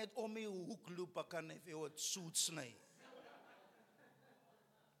 sy kan net om die hoek loop, hy kan net vir jou 'n soet sny.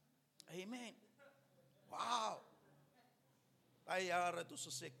 Amen. Wow. Baie jare het ons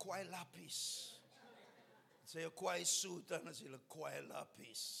gesê, kwai lappies. Sê 'n kwai soet, dan is hulle kwai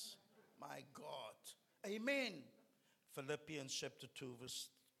lappies. My God. Amen. Philippians chapter 2, verse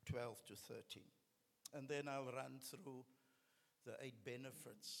 12 to 13. And then I'll run through the 8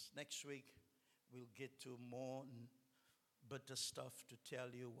 benefits. Next week, we'll get to more bitter stuff to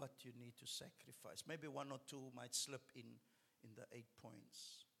tell you what you need to sacrifice. Maybe 1 or 2 might slip in the 8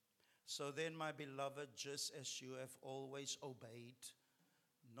 points. So then, my beloved, just as you have always obeyed,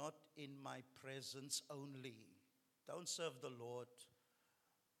 not in my presence only. Don't serve the Lord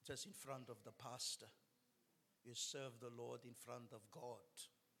just in front of the pastor. You serve the Lord in front of God.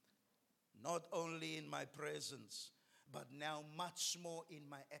 Not only in my presence, but now much more in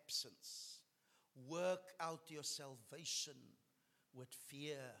my absence. Work out your salvation with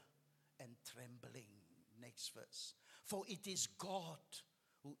fear and trembling. Next verse. For it is God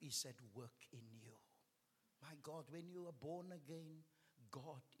who is at work in you. My God, when you are born again,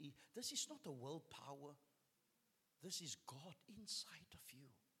 God, this is not a willpower. This is God inside of you.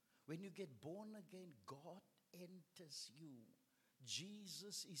 When you get born again, God enters you.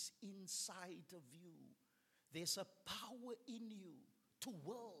 Jesus is inside of you. There's a power in you to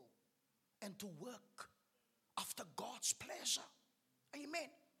will and to work after God's pleasure. Amen.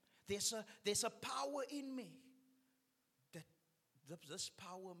 There's a power in me that this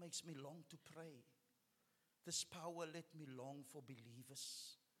power makes me long to pray. This power let me long for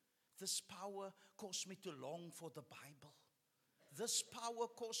believers. This power caused me to long for the Bible. This power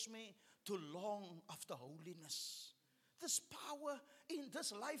caused me to long after holiness. This power in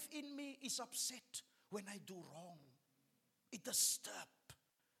this life in me is upset when I do wrong. It disturbs.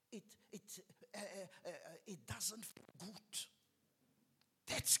 It doesn't feel good.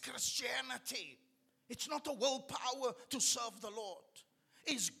 That's Christianity. It's not a willpower to serve the Lord.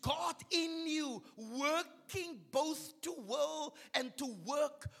 Is God in you working both to will and to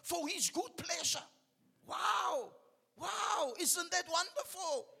work for His good pleasure? Wow. Wow. Isn't that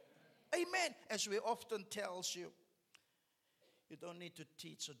wonderful? Amen. As we often tells you, you don't need to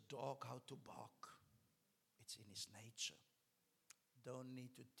teach a dog how to bark. It's in his nature. Don't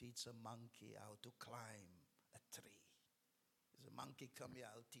need to teach a monkey how to climb a tree. There's a monkey, come here,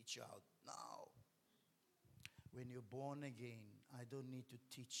 I'll teach you how. No. When you're born again, I don't need to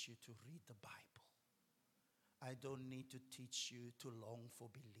teach you to read the Bible. I don't need to teach you to long for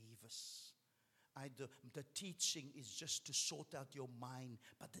believers. The teaching is just to sort out your mind,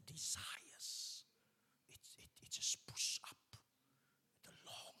 but the desires, it just push up the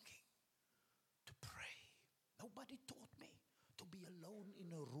longing to pray. Nobody taught me to be alone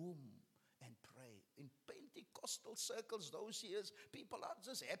in a room and pray. In Pentecostal circles those years, people are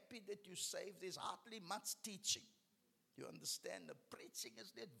just happy that you're saved. There's hardly much teaching. You understand? The preaching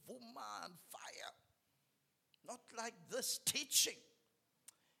is that vuma and fire. Not like this teaching.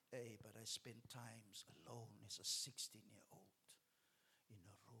 Hey, but I spent times alone as a 16-year-old in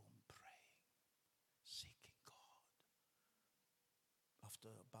a room praying, seeking God. After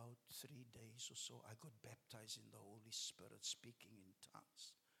about 3 days or so, I got baptized in the Holy Spirit, speaking in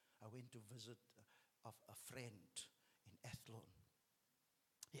tongues. I went to visit a friend in Athlone.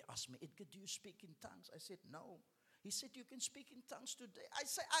 He asked me, Edgar, do you speak in tongues? I said, no. He said, you can speak in tongues today. I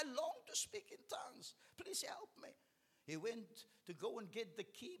said, I long to speak in tongues. Please help me. He went to go and get the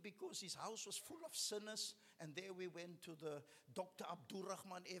key because his house was full of sinners. And there we went to the Dr.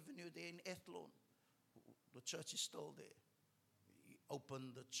 Abdurrahman Avenue there in Athlone. The church is still there. He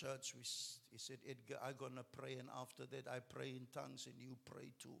opened the church. He said, Edgar, I'm going to pray. And after that, I pray in tongues and you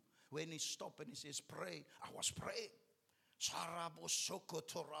pray too. When he stopped and he says, pray, I was praying. Sarabo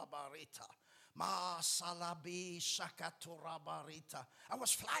sokotorabarita. Ma salabi shakatorabarita. I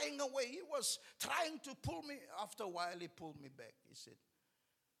was flying away. He was trying to pull me. After a while, he pulled me back. He said,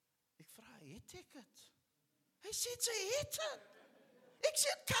 ek vra, het ek het? Hy said, sy het het. Ek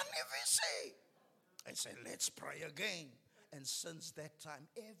said, kan nie wie sê? I said, let's pray again. And since that time,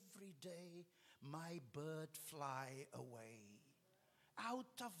 every day, my bird fly away.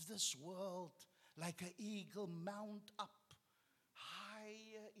 Out of this world, like an eagle mount up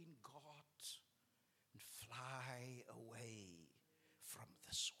higher in God and fly away from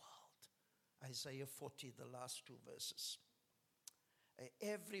this world. Isaiah 40, the last 2 verses.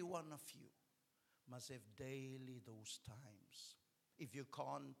 Every one of you must have daily those times. If you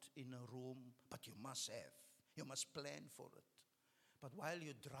can't in a room, but you must have. You must plan for it. But while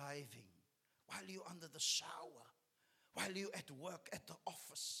you're driving, while you're under the shower, while you're at work, at the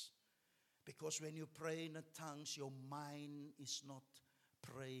office, because when you pray in the tongues, your mind is not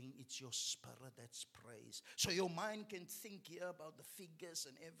praying, it's your spirit that's prays. So your mind can think here about the figures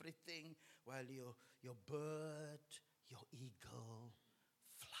and everything, while your bird, your eagle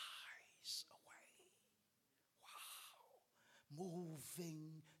flies away. Wow.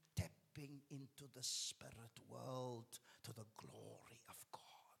 Moving, tapping into the spirit world to the glory of God.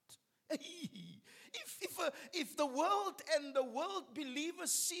 If the world and the world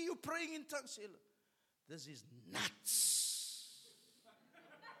believers see you praying in tongues, say, this is nuts.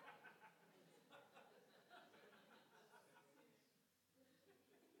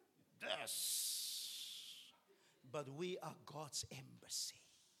 This. But we are God's embassy.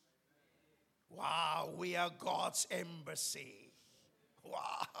 Wow, we are God's embassy.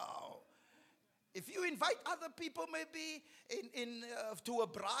 Wow. If you invite other people maybe to a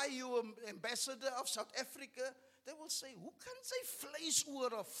braai, you ambassador of South Africa, they will say, hoe kan sy vlees oor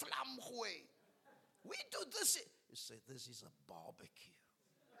 'n vlam gooi? We do this. You say, this is a barbecue.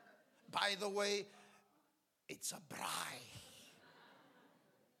 By the way, it's a braai.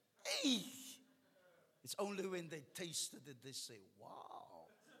 Hey! It's only when they tasted it, they say, wow.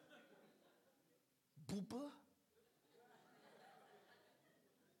 Booba?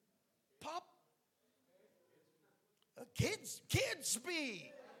 Pop?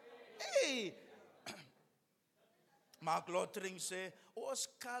 Kidsby. Hey. Mark Lottering sê, ons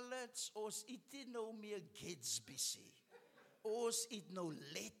coloureds, ons eet nou meer Kidsby sê. Ons eet nou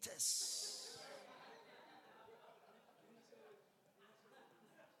lettuce.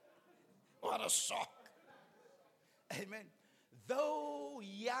 What a shock. Amen. Though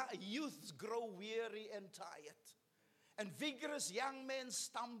youths grow weary and tired, and vigorous young men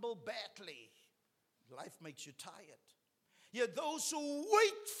stumble badly, life makes you tired. Yet those who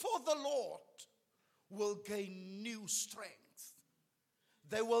wait for the Lord will gain new strength.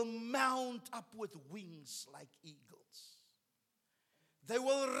 They will mount up with wings like eagles. They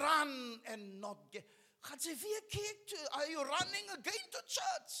will run and not get. Are you running again to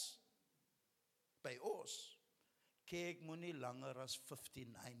church? By ons, kyk moenie langer as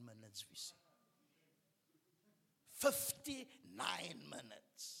 59 minutes wees. 59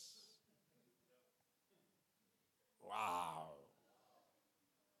 minutes. Wow.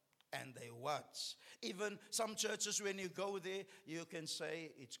 And they watch. Even some churches, when you go there, you can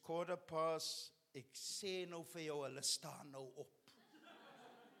say, it's 15:15, ek sê nou vir jou, hulle staan nou op.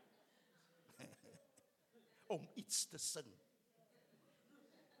 Om iets te sing.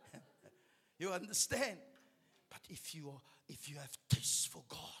 You understand? But if you have taste for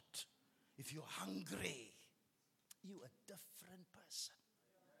God, if you're hungry, you're a different person.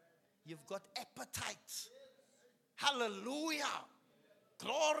 You've got appetite. Hallelujah.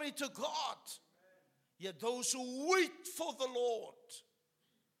 Glory to God. Yet those who wait for the Lord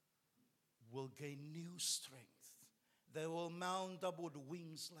will gain new strength. They will mount up with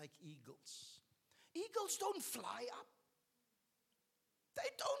wings like eagles. Eagles don't fly up. They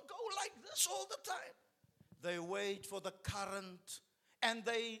don't go like this all the time. They wait for the current, and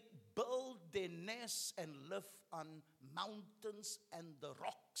they build their nests and live on mountains and the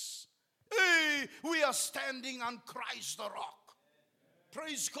rocks. Hey, we are standing on Christ the rock.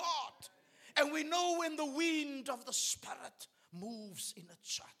 Praise God. And we know when the wind of the Spirit moves in a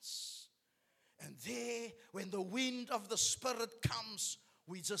church. And there, when the wind of the Spirit comes,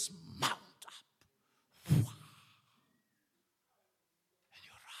 we just mount up.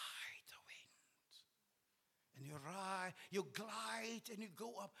 And you ride, you glide, and you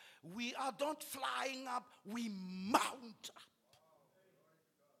go up. We are not flying up, we mount up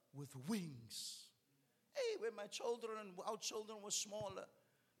with wings. Hey, when my children and our children were smaller,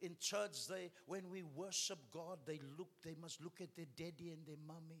 in church, when we worship God, they must look at their daddy and their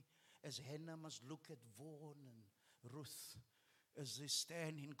mommy, as Hannah must look at Vaughan and Ruth as they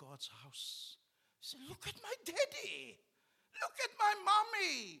stand in God's house. Say, look at my daddy, look at my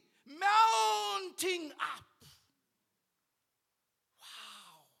mommy, mounting up.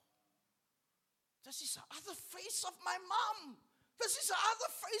 Wow. This is the other face of my mom. This is the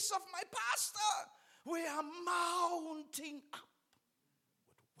other face of my pastor. We are mounting up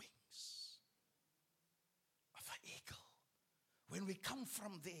with wings of an eagle. When we come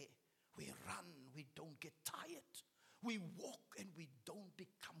from there, we run, we don't get tired. We walk and we don't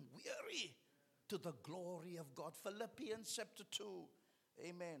become weary, to the glory of God. Philippians chapter 2.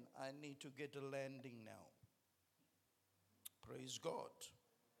 Amen. I need to get a landing now. Praise God.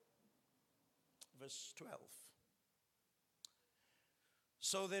 Verse 12.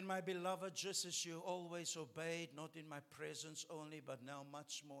 So then, my beloved, just as you always obeyed, not in my presence only, but now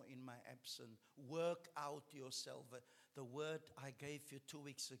much more in my absence, work out yourself. The word I gave you 2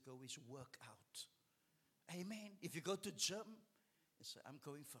 weeks ago is work out. Amen. If you go to gym, you say, I'm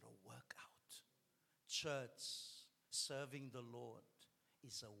going for a workout. Church, serving the Lord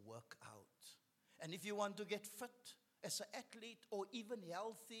is a workout. And if you want to get fit as an athlete or even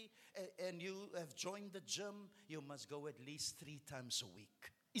healthy, and you have joined the gym, you must go at least 3 times a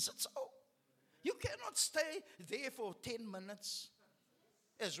week. Is it so? You cannot stay there for 10 minutes.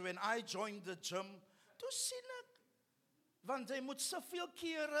 As when I joined the gym, toe sien ek, want jy moet soveel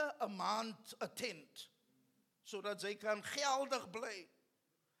kere 'n maand attend, sodat jy kan geldig bly.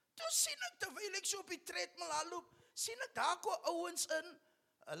 Toe sien ek, terwyl ek so op die treadmill hardloop, sien ek daar kom ouens in,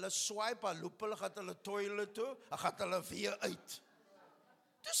 hulle swipe, hulle loop, hulle gaan hulle toilet toe, hulle gaan hulle weer uit.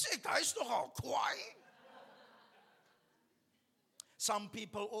 Toe sê ek, hy's nogal kwaai. Some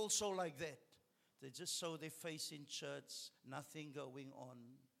people also like that. They just show their face in church, nothing going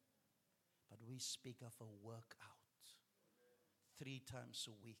on. But we speak of a workout 3 times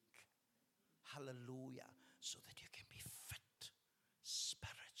a week. Hallelujah. So that you can be fit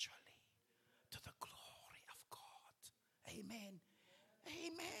spiritually to the glory of God. Amen.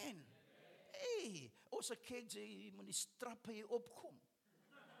 Amen. Hey, ons kyk jy moet die strappe hier opkom.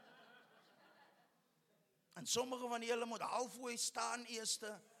 En sommige van julle moet halfway staan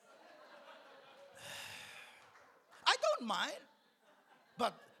eerste. I don't mind.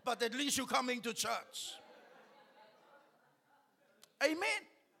 But at least you're coming to church. Amen.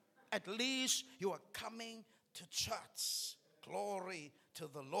 At least you are coming to church. Glory to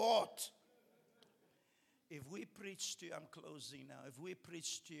the Lord. If we preach to you, I'm closing now. If we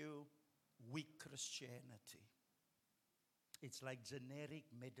preach to you weak Christianity, it's like generic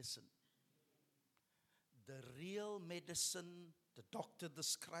medicine. The real medicine the doctor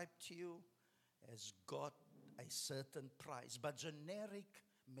described to you has got a certain price. But generic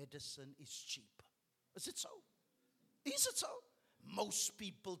medicine is cheap. Is it so? Is it so? Most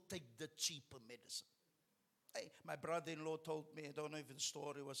people take the cheaper medicine. Hey, my brother-in-law told me, I don't know if the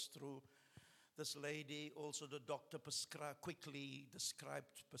story was true, this lady, also the doctor quickly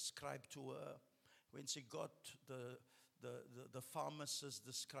prescribed to her. When she got the pharmacist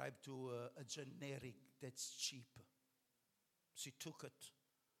described to her a generic that's cheaper. She took it.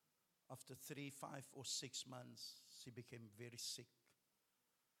 After 3, 5, or 6 months, she became very sick.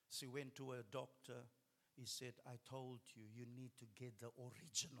 She went to a doctor. He said, I told you, you need to get the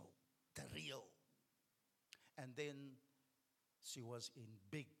original, the real. And then she was in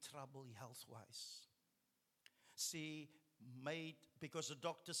big trouble health-wise. She because the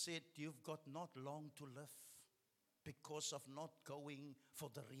doctor said, you've got not long to live because of not going for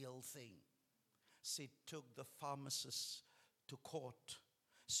the real thing. She took the pharmacist to court.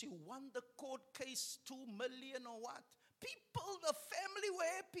 She won the court case, 2 million or what. People, the family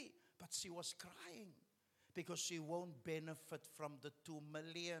were happy. But she was crying because she won't benefit from the 2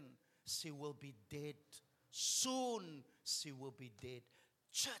 million. She will be dead. Soon she will be dead.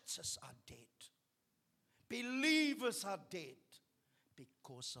 Churches are dead. Believers are dead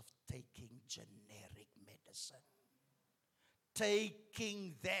because of taking generic medicine.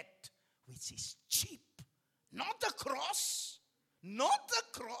 Taking that which is cheap. Not the cross. Not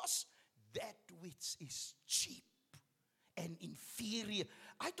the cross. That which is cheap and inferior.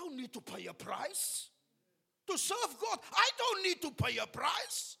 I don't need to pay a price to serve God. I don't need to pay a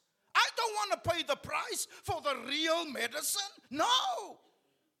price. I don't want to pay the price for the real medicine. No.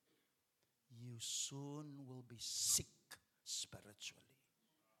 You soon will be sick spiritually.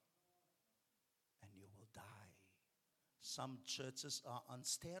 And you will die. Some churches are on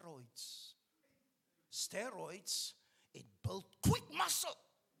steroids. Steroids, it builds quick muscle.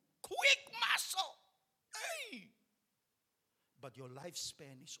 Quick muscle. Hey. But your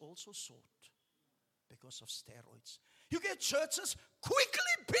lifespan is also short because of steroids. You get churches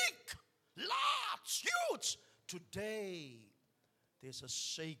quickly big, large, huge. Today, there's a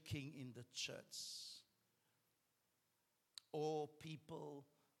shaking in the church. Or people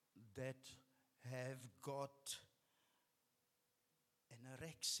that have got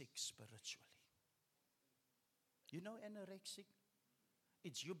anorexic spiritually. You know anorexic?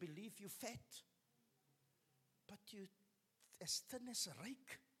 It's you believe you're fat, but you as thin as a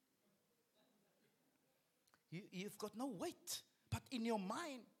rake. You've got no weight, but in your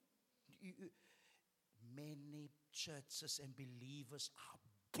mind, many churches and believers are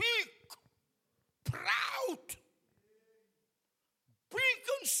big, proud, big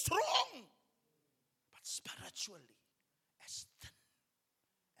and strong, but spiritually as thin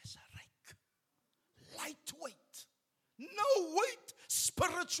as a rake, lightweight, no weight, spiritually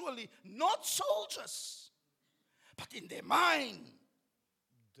spiritually, not soldiers. But in their mind,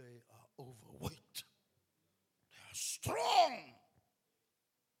 they are overweight. They are strong.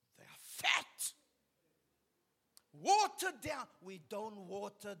 They are fat. Watered down. We don't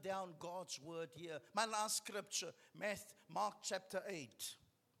water down God's word here. My last scripture, Mark chapter 8.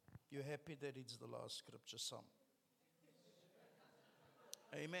 You happy that it's the last scripture, some?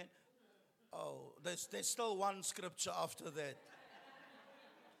 Amen. Oh, there's still one scripture after that.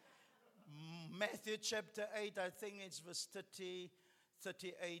 Matthew chapter 8, I think it's verse 30,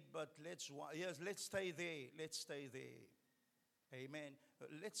 38, but let's stay there. Let's stay there. Amen.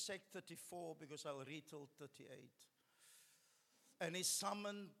 Let's check 34 because I'll read till 38. And he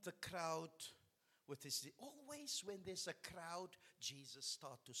summoned the crowd with his... Always when there's a crowd, Jesus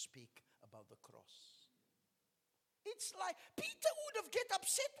starts to speak about the cross. It's like Peter would have get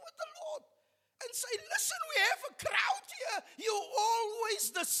upset with the Lord and say, listen, we have a crowd here. You always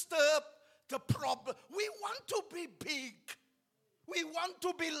disturb the problem. We want to be big. We want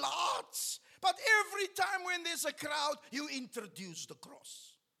to be large. But every time when there's a crowd, you introduce the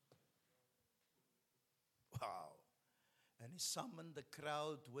cross. Wow. And he summoned the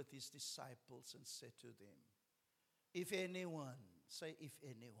crowd with his disciples and said to them, if anyone, say if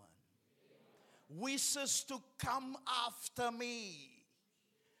anyone, wishes to come after me.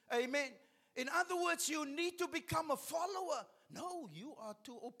 Amen. In other words, you need to become a follower. No, you are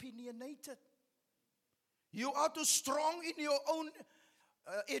too opinionated. You are too strong in your own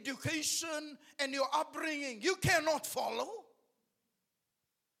education and your upbringing. You cannot follow.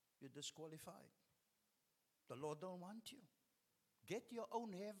 You're disqualified. The Lord don't want you. Get your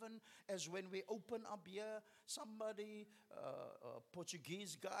own heaven, as when we open up here, somebody,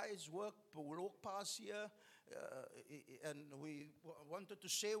 Portuguese guys walk past here, and we wanted to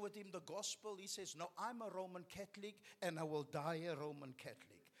share with him the gospel. He says, no, I'm a Roman Catholic and I will die a Roman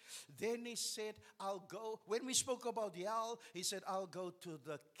Catholic. Then he said, I'll go, when we spoke about hell, he said, I'll go to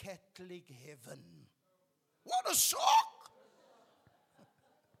the Catholic heaven. What a shock!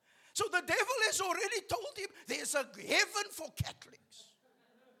 So the devil has already told him there's a heaven for Catholics.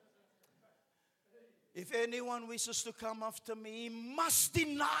 If anyone wishes to come after me, he must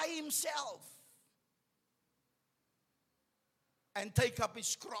deny himself and take up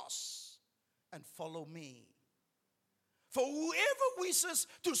his cross and follow me. For whoever wishes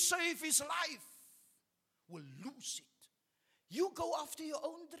to save his life will lose it. You go after your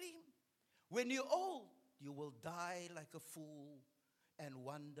own dream. When you're old, you will die like a fool and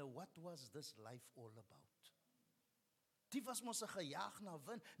wonder, what was this life all about? Die was mos 'n gejaag na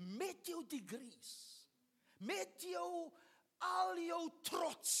wind met jou degrees. Met jou al jou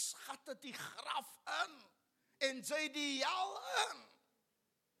trots, gat dit die graf in en sy die hel in.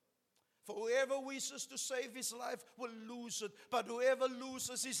 For whoever wishes to save his life will lose it, but whoever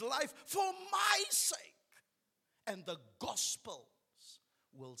loses his life for my sake and the gospels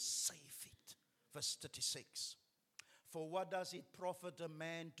will save it. Verse 36. For what does it profit a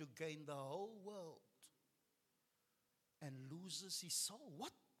man to gain the whole world and loses his soul?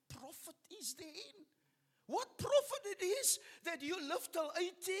 What profit is there in? What profit it is that you live till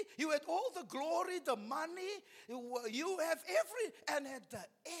 80, you had all the glory, the money, you have and at the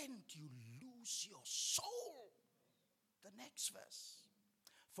end you lose your soul. The next verse.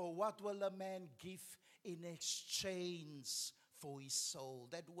 For what will a man give in exchange for his soul?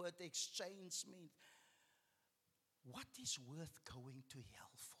 That word exchange means, what is worth going to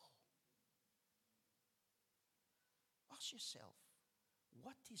hell for? Ask yourself,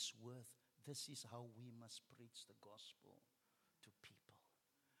 what is worth? This is how we must preach the gospel to people.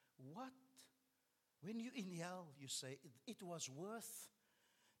 What, when you're in hell, you say, it was worth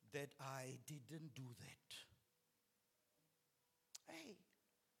that I didn't do that. Hey,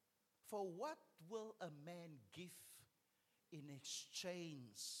 for what will a man give in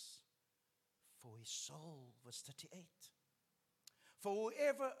exchange for his soul? Verse 38. For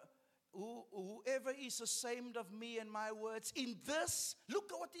whoever is ashamed of me and my words in this,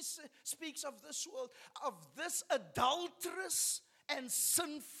 look at what he speaks of this world, of this adulterous and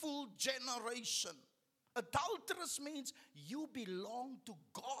sinful generation. Adulterous means you belong to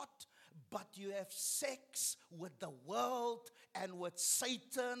God, but you have sex with the world and with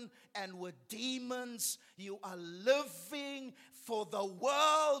Satan and with demons. You are living for the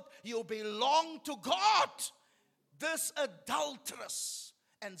world. You belong to God. This adulterous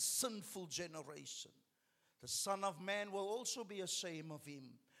and sinful generation. The Son of Man will also be ashamed of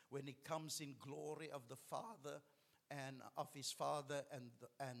him when he comes in glory of the Father and of his Father and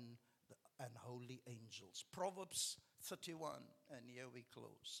holy angels. Proverbs 31, and here we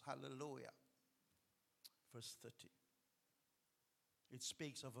close. Hallelujah. Verse 30. It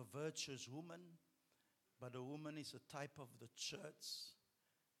speaks of a virtuous woman, but a woman is a type of the church,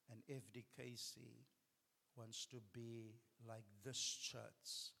 and FDKC wants to be like this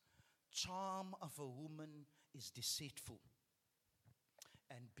church. Charm of a woman is deceitful,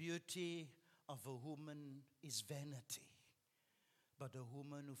 and beauty of a woman is vanity. But a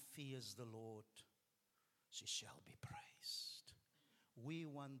woman who fears the Lord, she shall be praised. We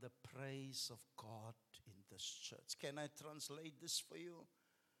want the praise of God in this church. Can I translate this for you?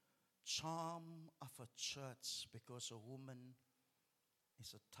 Charm of a church, because a woman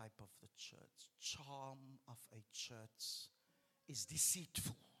is a type of the church. Charm of a church is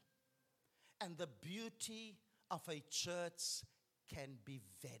deceitful. And the beauty of a church can be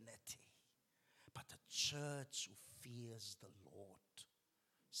vanity. But a church who fears the Lord,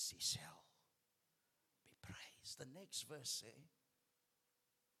 she shall be praised. The next verse says,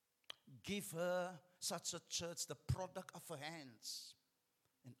 give her, such a church, the product of her hands,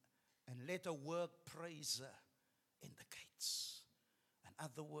 and let her work praise her in the gates. In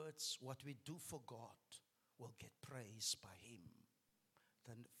other words, what we do for God will get praised by Him.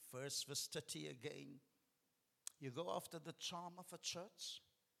 Then verse 30 again. You go after the charm of a church.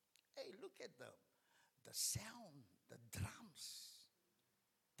 Hey, look at the sound, the drums,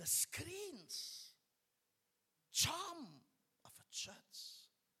 the screens. Charm of a church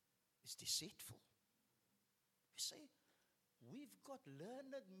is deceitful. We say, we've got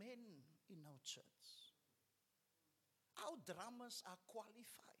learned men in our church. Our drummers are qualified.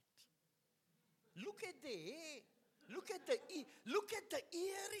 Look at the hair. Look at the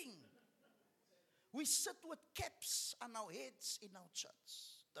earring. We sit with caps on our heads in our church.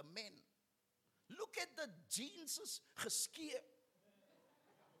 The men. Look at the jeans geskeer.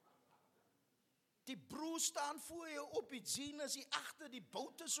 Die broer staan voor jou op die jeans, die agter die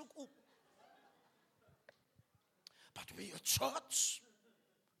bout is ook op. But we are church.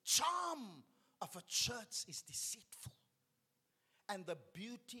 Charm of a church is deceitful. And the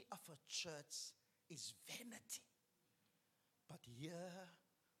beauty of a church is vanity. But here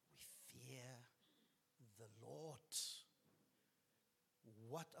we fear the Lord.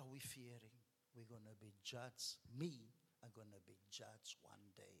 What are we fearing? We're going to be judged. I'm going to be judged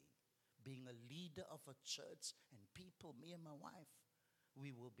one day. Being a leader of a church and people, me and my wife,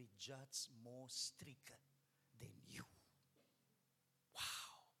 we will be judged more stricter than you.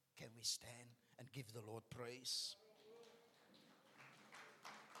 Wow. Can we stand and give the Lord praise?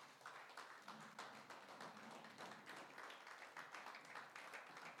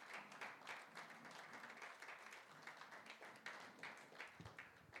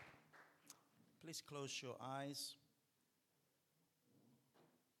 Please close your eyes.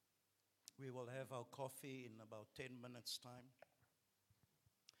 We will have our coffee in about 10 minutes' time.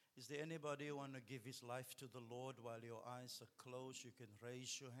 Is there anybody who want to give his life to the Lord while your eyes are closed? You can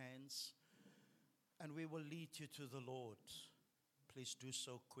raise your hands and we will lead you to the Lord. Please do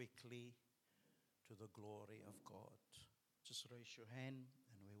so quickly to the glory of God. Just raise your hand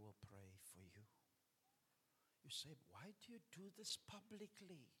and we will pray for you. You say, why do you do this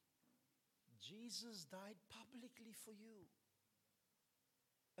publicly? Jesus died publicly for you.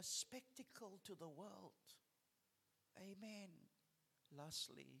 A spectacle to the world. Amen.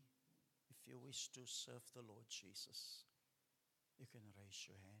 Lastly, if you wish to serve the Lord Jesus, you can raise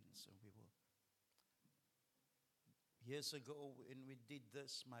your hands and we will. Years ago when we did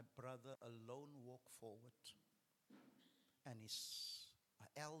this, my brother alone walked forward. And he's an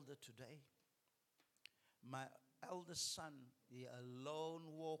elder today. My eldest son, he alone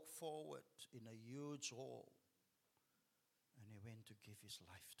walked forward in a huge hall. And he went to give his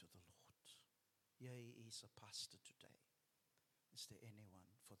life to the Lord. Here he is a pastor today. Is there anyone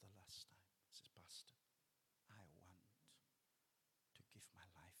for the last time? He says, Pastor, I want to give my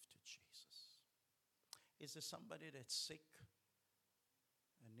life to Jesus. Is there somebody that's sick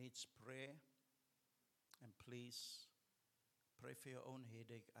and needs prayer? And please pray for your own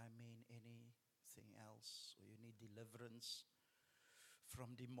headache. I mean anything else. Or you need deliverance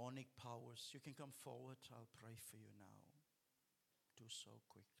from demonic powers. You can come forward. I'll pray for you now. Do so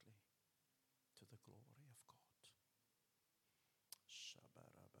quickly to the glory of God.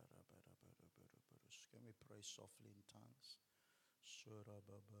 Can we pray softly in tongues?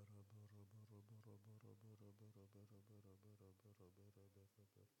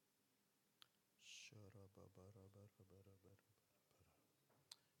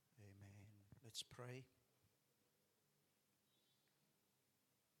 Amen. Let's pray.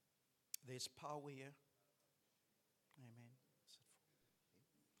 There's power here. Amen.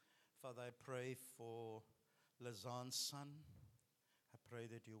 Father, I pray for Lazan's son. I pray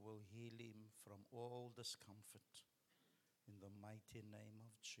that you will heal him from all discomfort. In the mighty name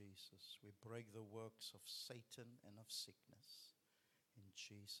of Jesus, we break the works of Satan and of sickness. In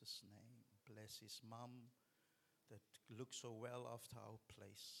Jesus' name, bless his mom that looks so well after our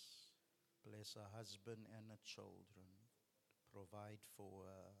place. Bless her husband and her children. Provide for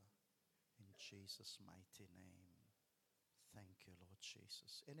her in Jesus' mighty name. Thank you, Lord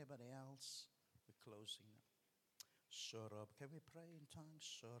Jesus. Anybody else? We're closing now. Shorab. Can we pray in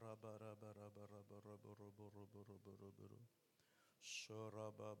tongues?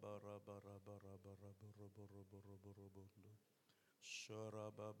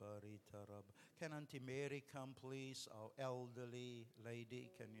 Can Auntie Mary come, please? Our elderly lady.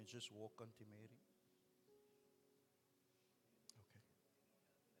 Can you just walk, Auntie Mary?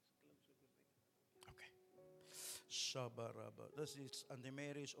 Okay. Shabaraba. This is Auntie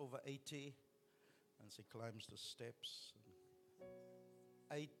Mary is over 80. And she climbs the steps.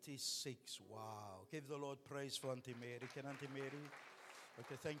 86. Wow. Give the Lord praise for Auntie Mary. Can Auntie Mary?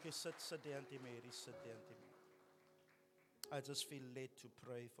 Okay, thank you. Sit there, Auntie Mary. Sit there, Auntie Mary. I just feel led to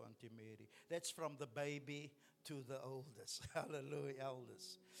pray for Auntie Mary. That's from the baby to the oldest. Hallelujah,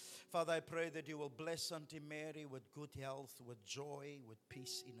 elders. Father, I pray that you will bless Auntie Mary with good health, with joy, with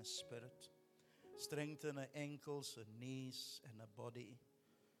peace in her spirit. Strengthen her ankles, her knees, and her body.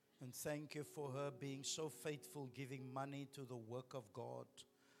 And thank you for her being so faithful, giving money to the work of God.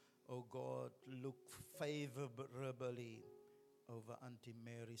 Oh God, look favorably over Auntie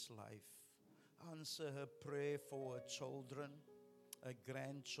Mary's life. Answer her prayer for her children, her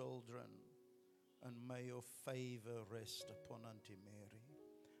grandchildren, and may your favor rest upon Auntie Mary.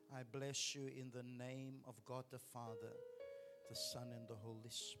 I bless you in the name of God the Father, the Son, and the Holy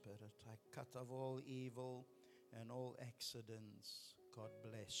Spirit. I cut off all evil and all accidents. God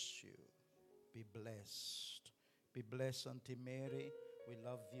bless you. Be blessed. Be blessed, Auntie Mary. We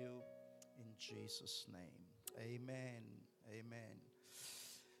love you in Jesus' name. Amen. Amen.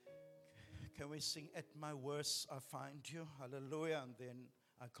 Can we sing At My Worst I Find You? Hallelujah. And then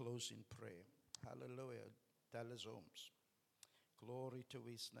I close in prayer. Hallelujah. Dallas Holmes. Glory to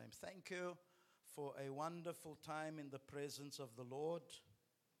his name. Thank you for a wonderful time in the presence of the Lord.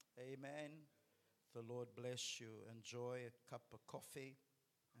 Amen. The Lord bless you. Enjoy a cup of coffee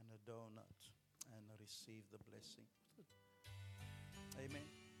and a donut and receive the blessing. Amen.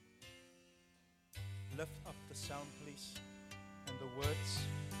 Lift up the sound, please, and the words.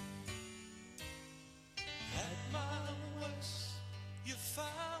 At my worst, you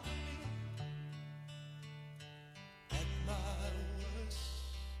found me. At my worst,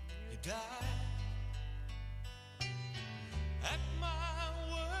 you died. At my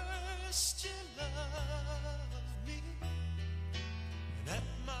worst, you loved me. And at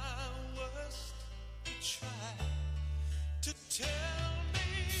my worst, you tried to tell me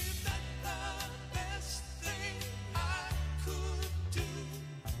that the best thing I could do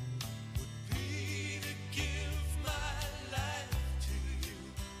would be to give my life to you.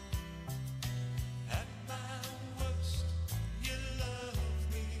 At my worst, you loved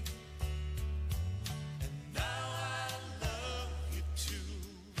me, and now I love you too.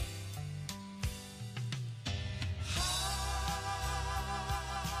 How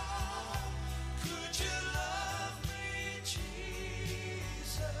could you love me, Jesus?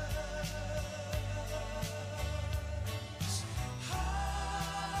 How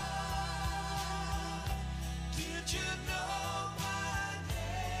did you know my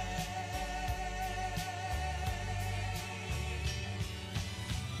name?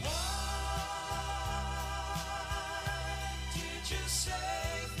 Why did you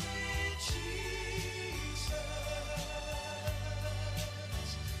save me, Jesus?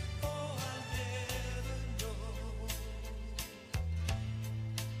 Oh, I never know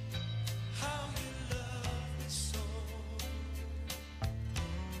how you love me so,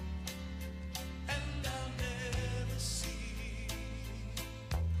 and I'll never see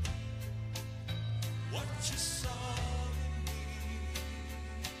what you saw in me.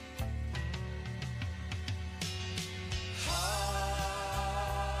 How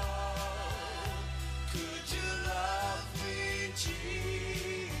could you love me, Jesus?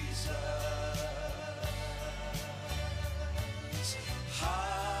 How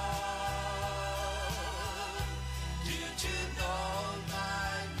did you know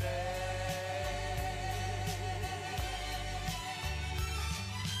my name?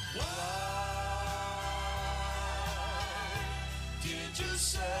 Why did you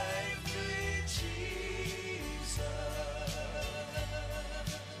save me, Jesus?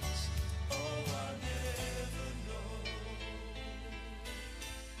 Oh, I never know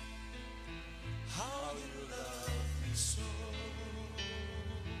how you love me so.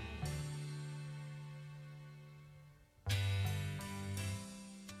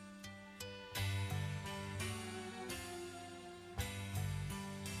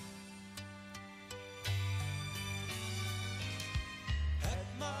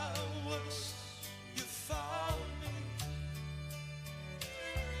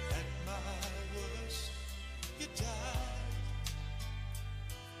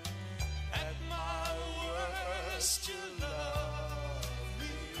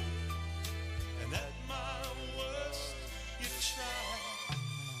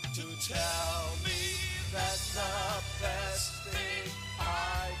 tell me that the best thing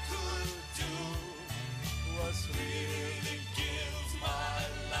I could do was really give my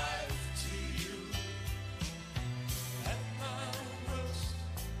life to you. At my worst,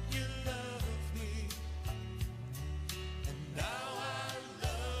 you loved me, and now I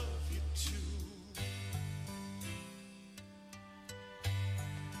love you too.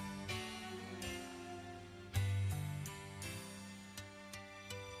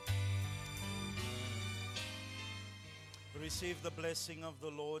 Receive the blessing of the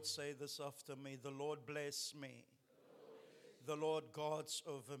Lord. Say this after me. The Lord bless me. The Lord guards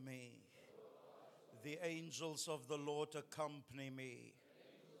over me. The angels of the Lord accompany me.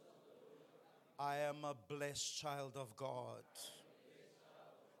 I am a blessed child of God.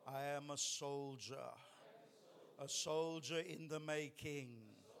 I am a soldier in the making.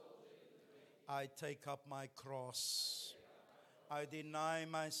 I take up my cross. I deny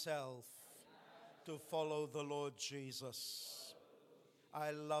myself to follow the Lord Jesus. I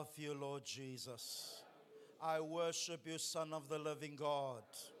love you, Lord Jesus. I worship you, Son of the living God.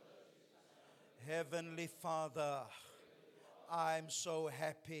 Heavenly Father, I'm so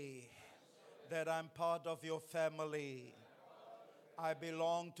happy that I'm part of your family. I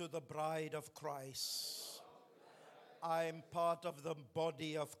belong to the bride of Christ. I am part of the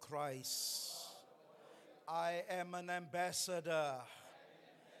body of Christ. I am an ambassador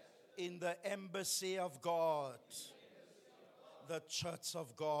in the embassy of God, the church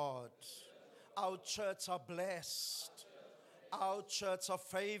of God. Our church are blessed. Our church are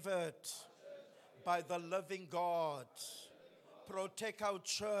favored by the living God. Protect our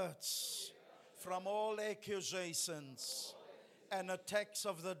church from all accusations and attacks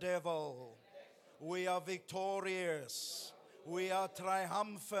of the devil. We are victorious. We are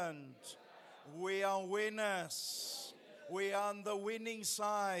triumphant. We are winners. We are on the winning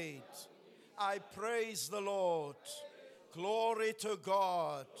side. I praise the Lord. Glory to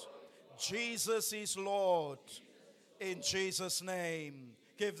God. Jesus is Lord. In Jesus' name.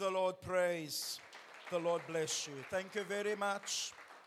 Give the Lord praise. The Lord bless you. Thank you very much.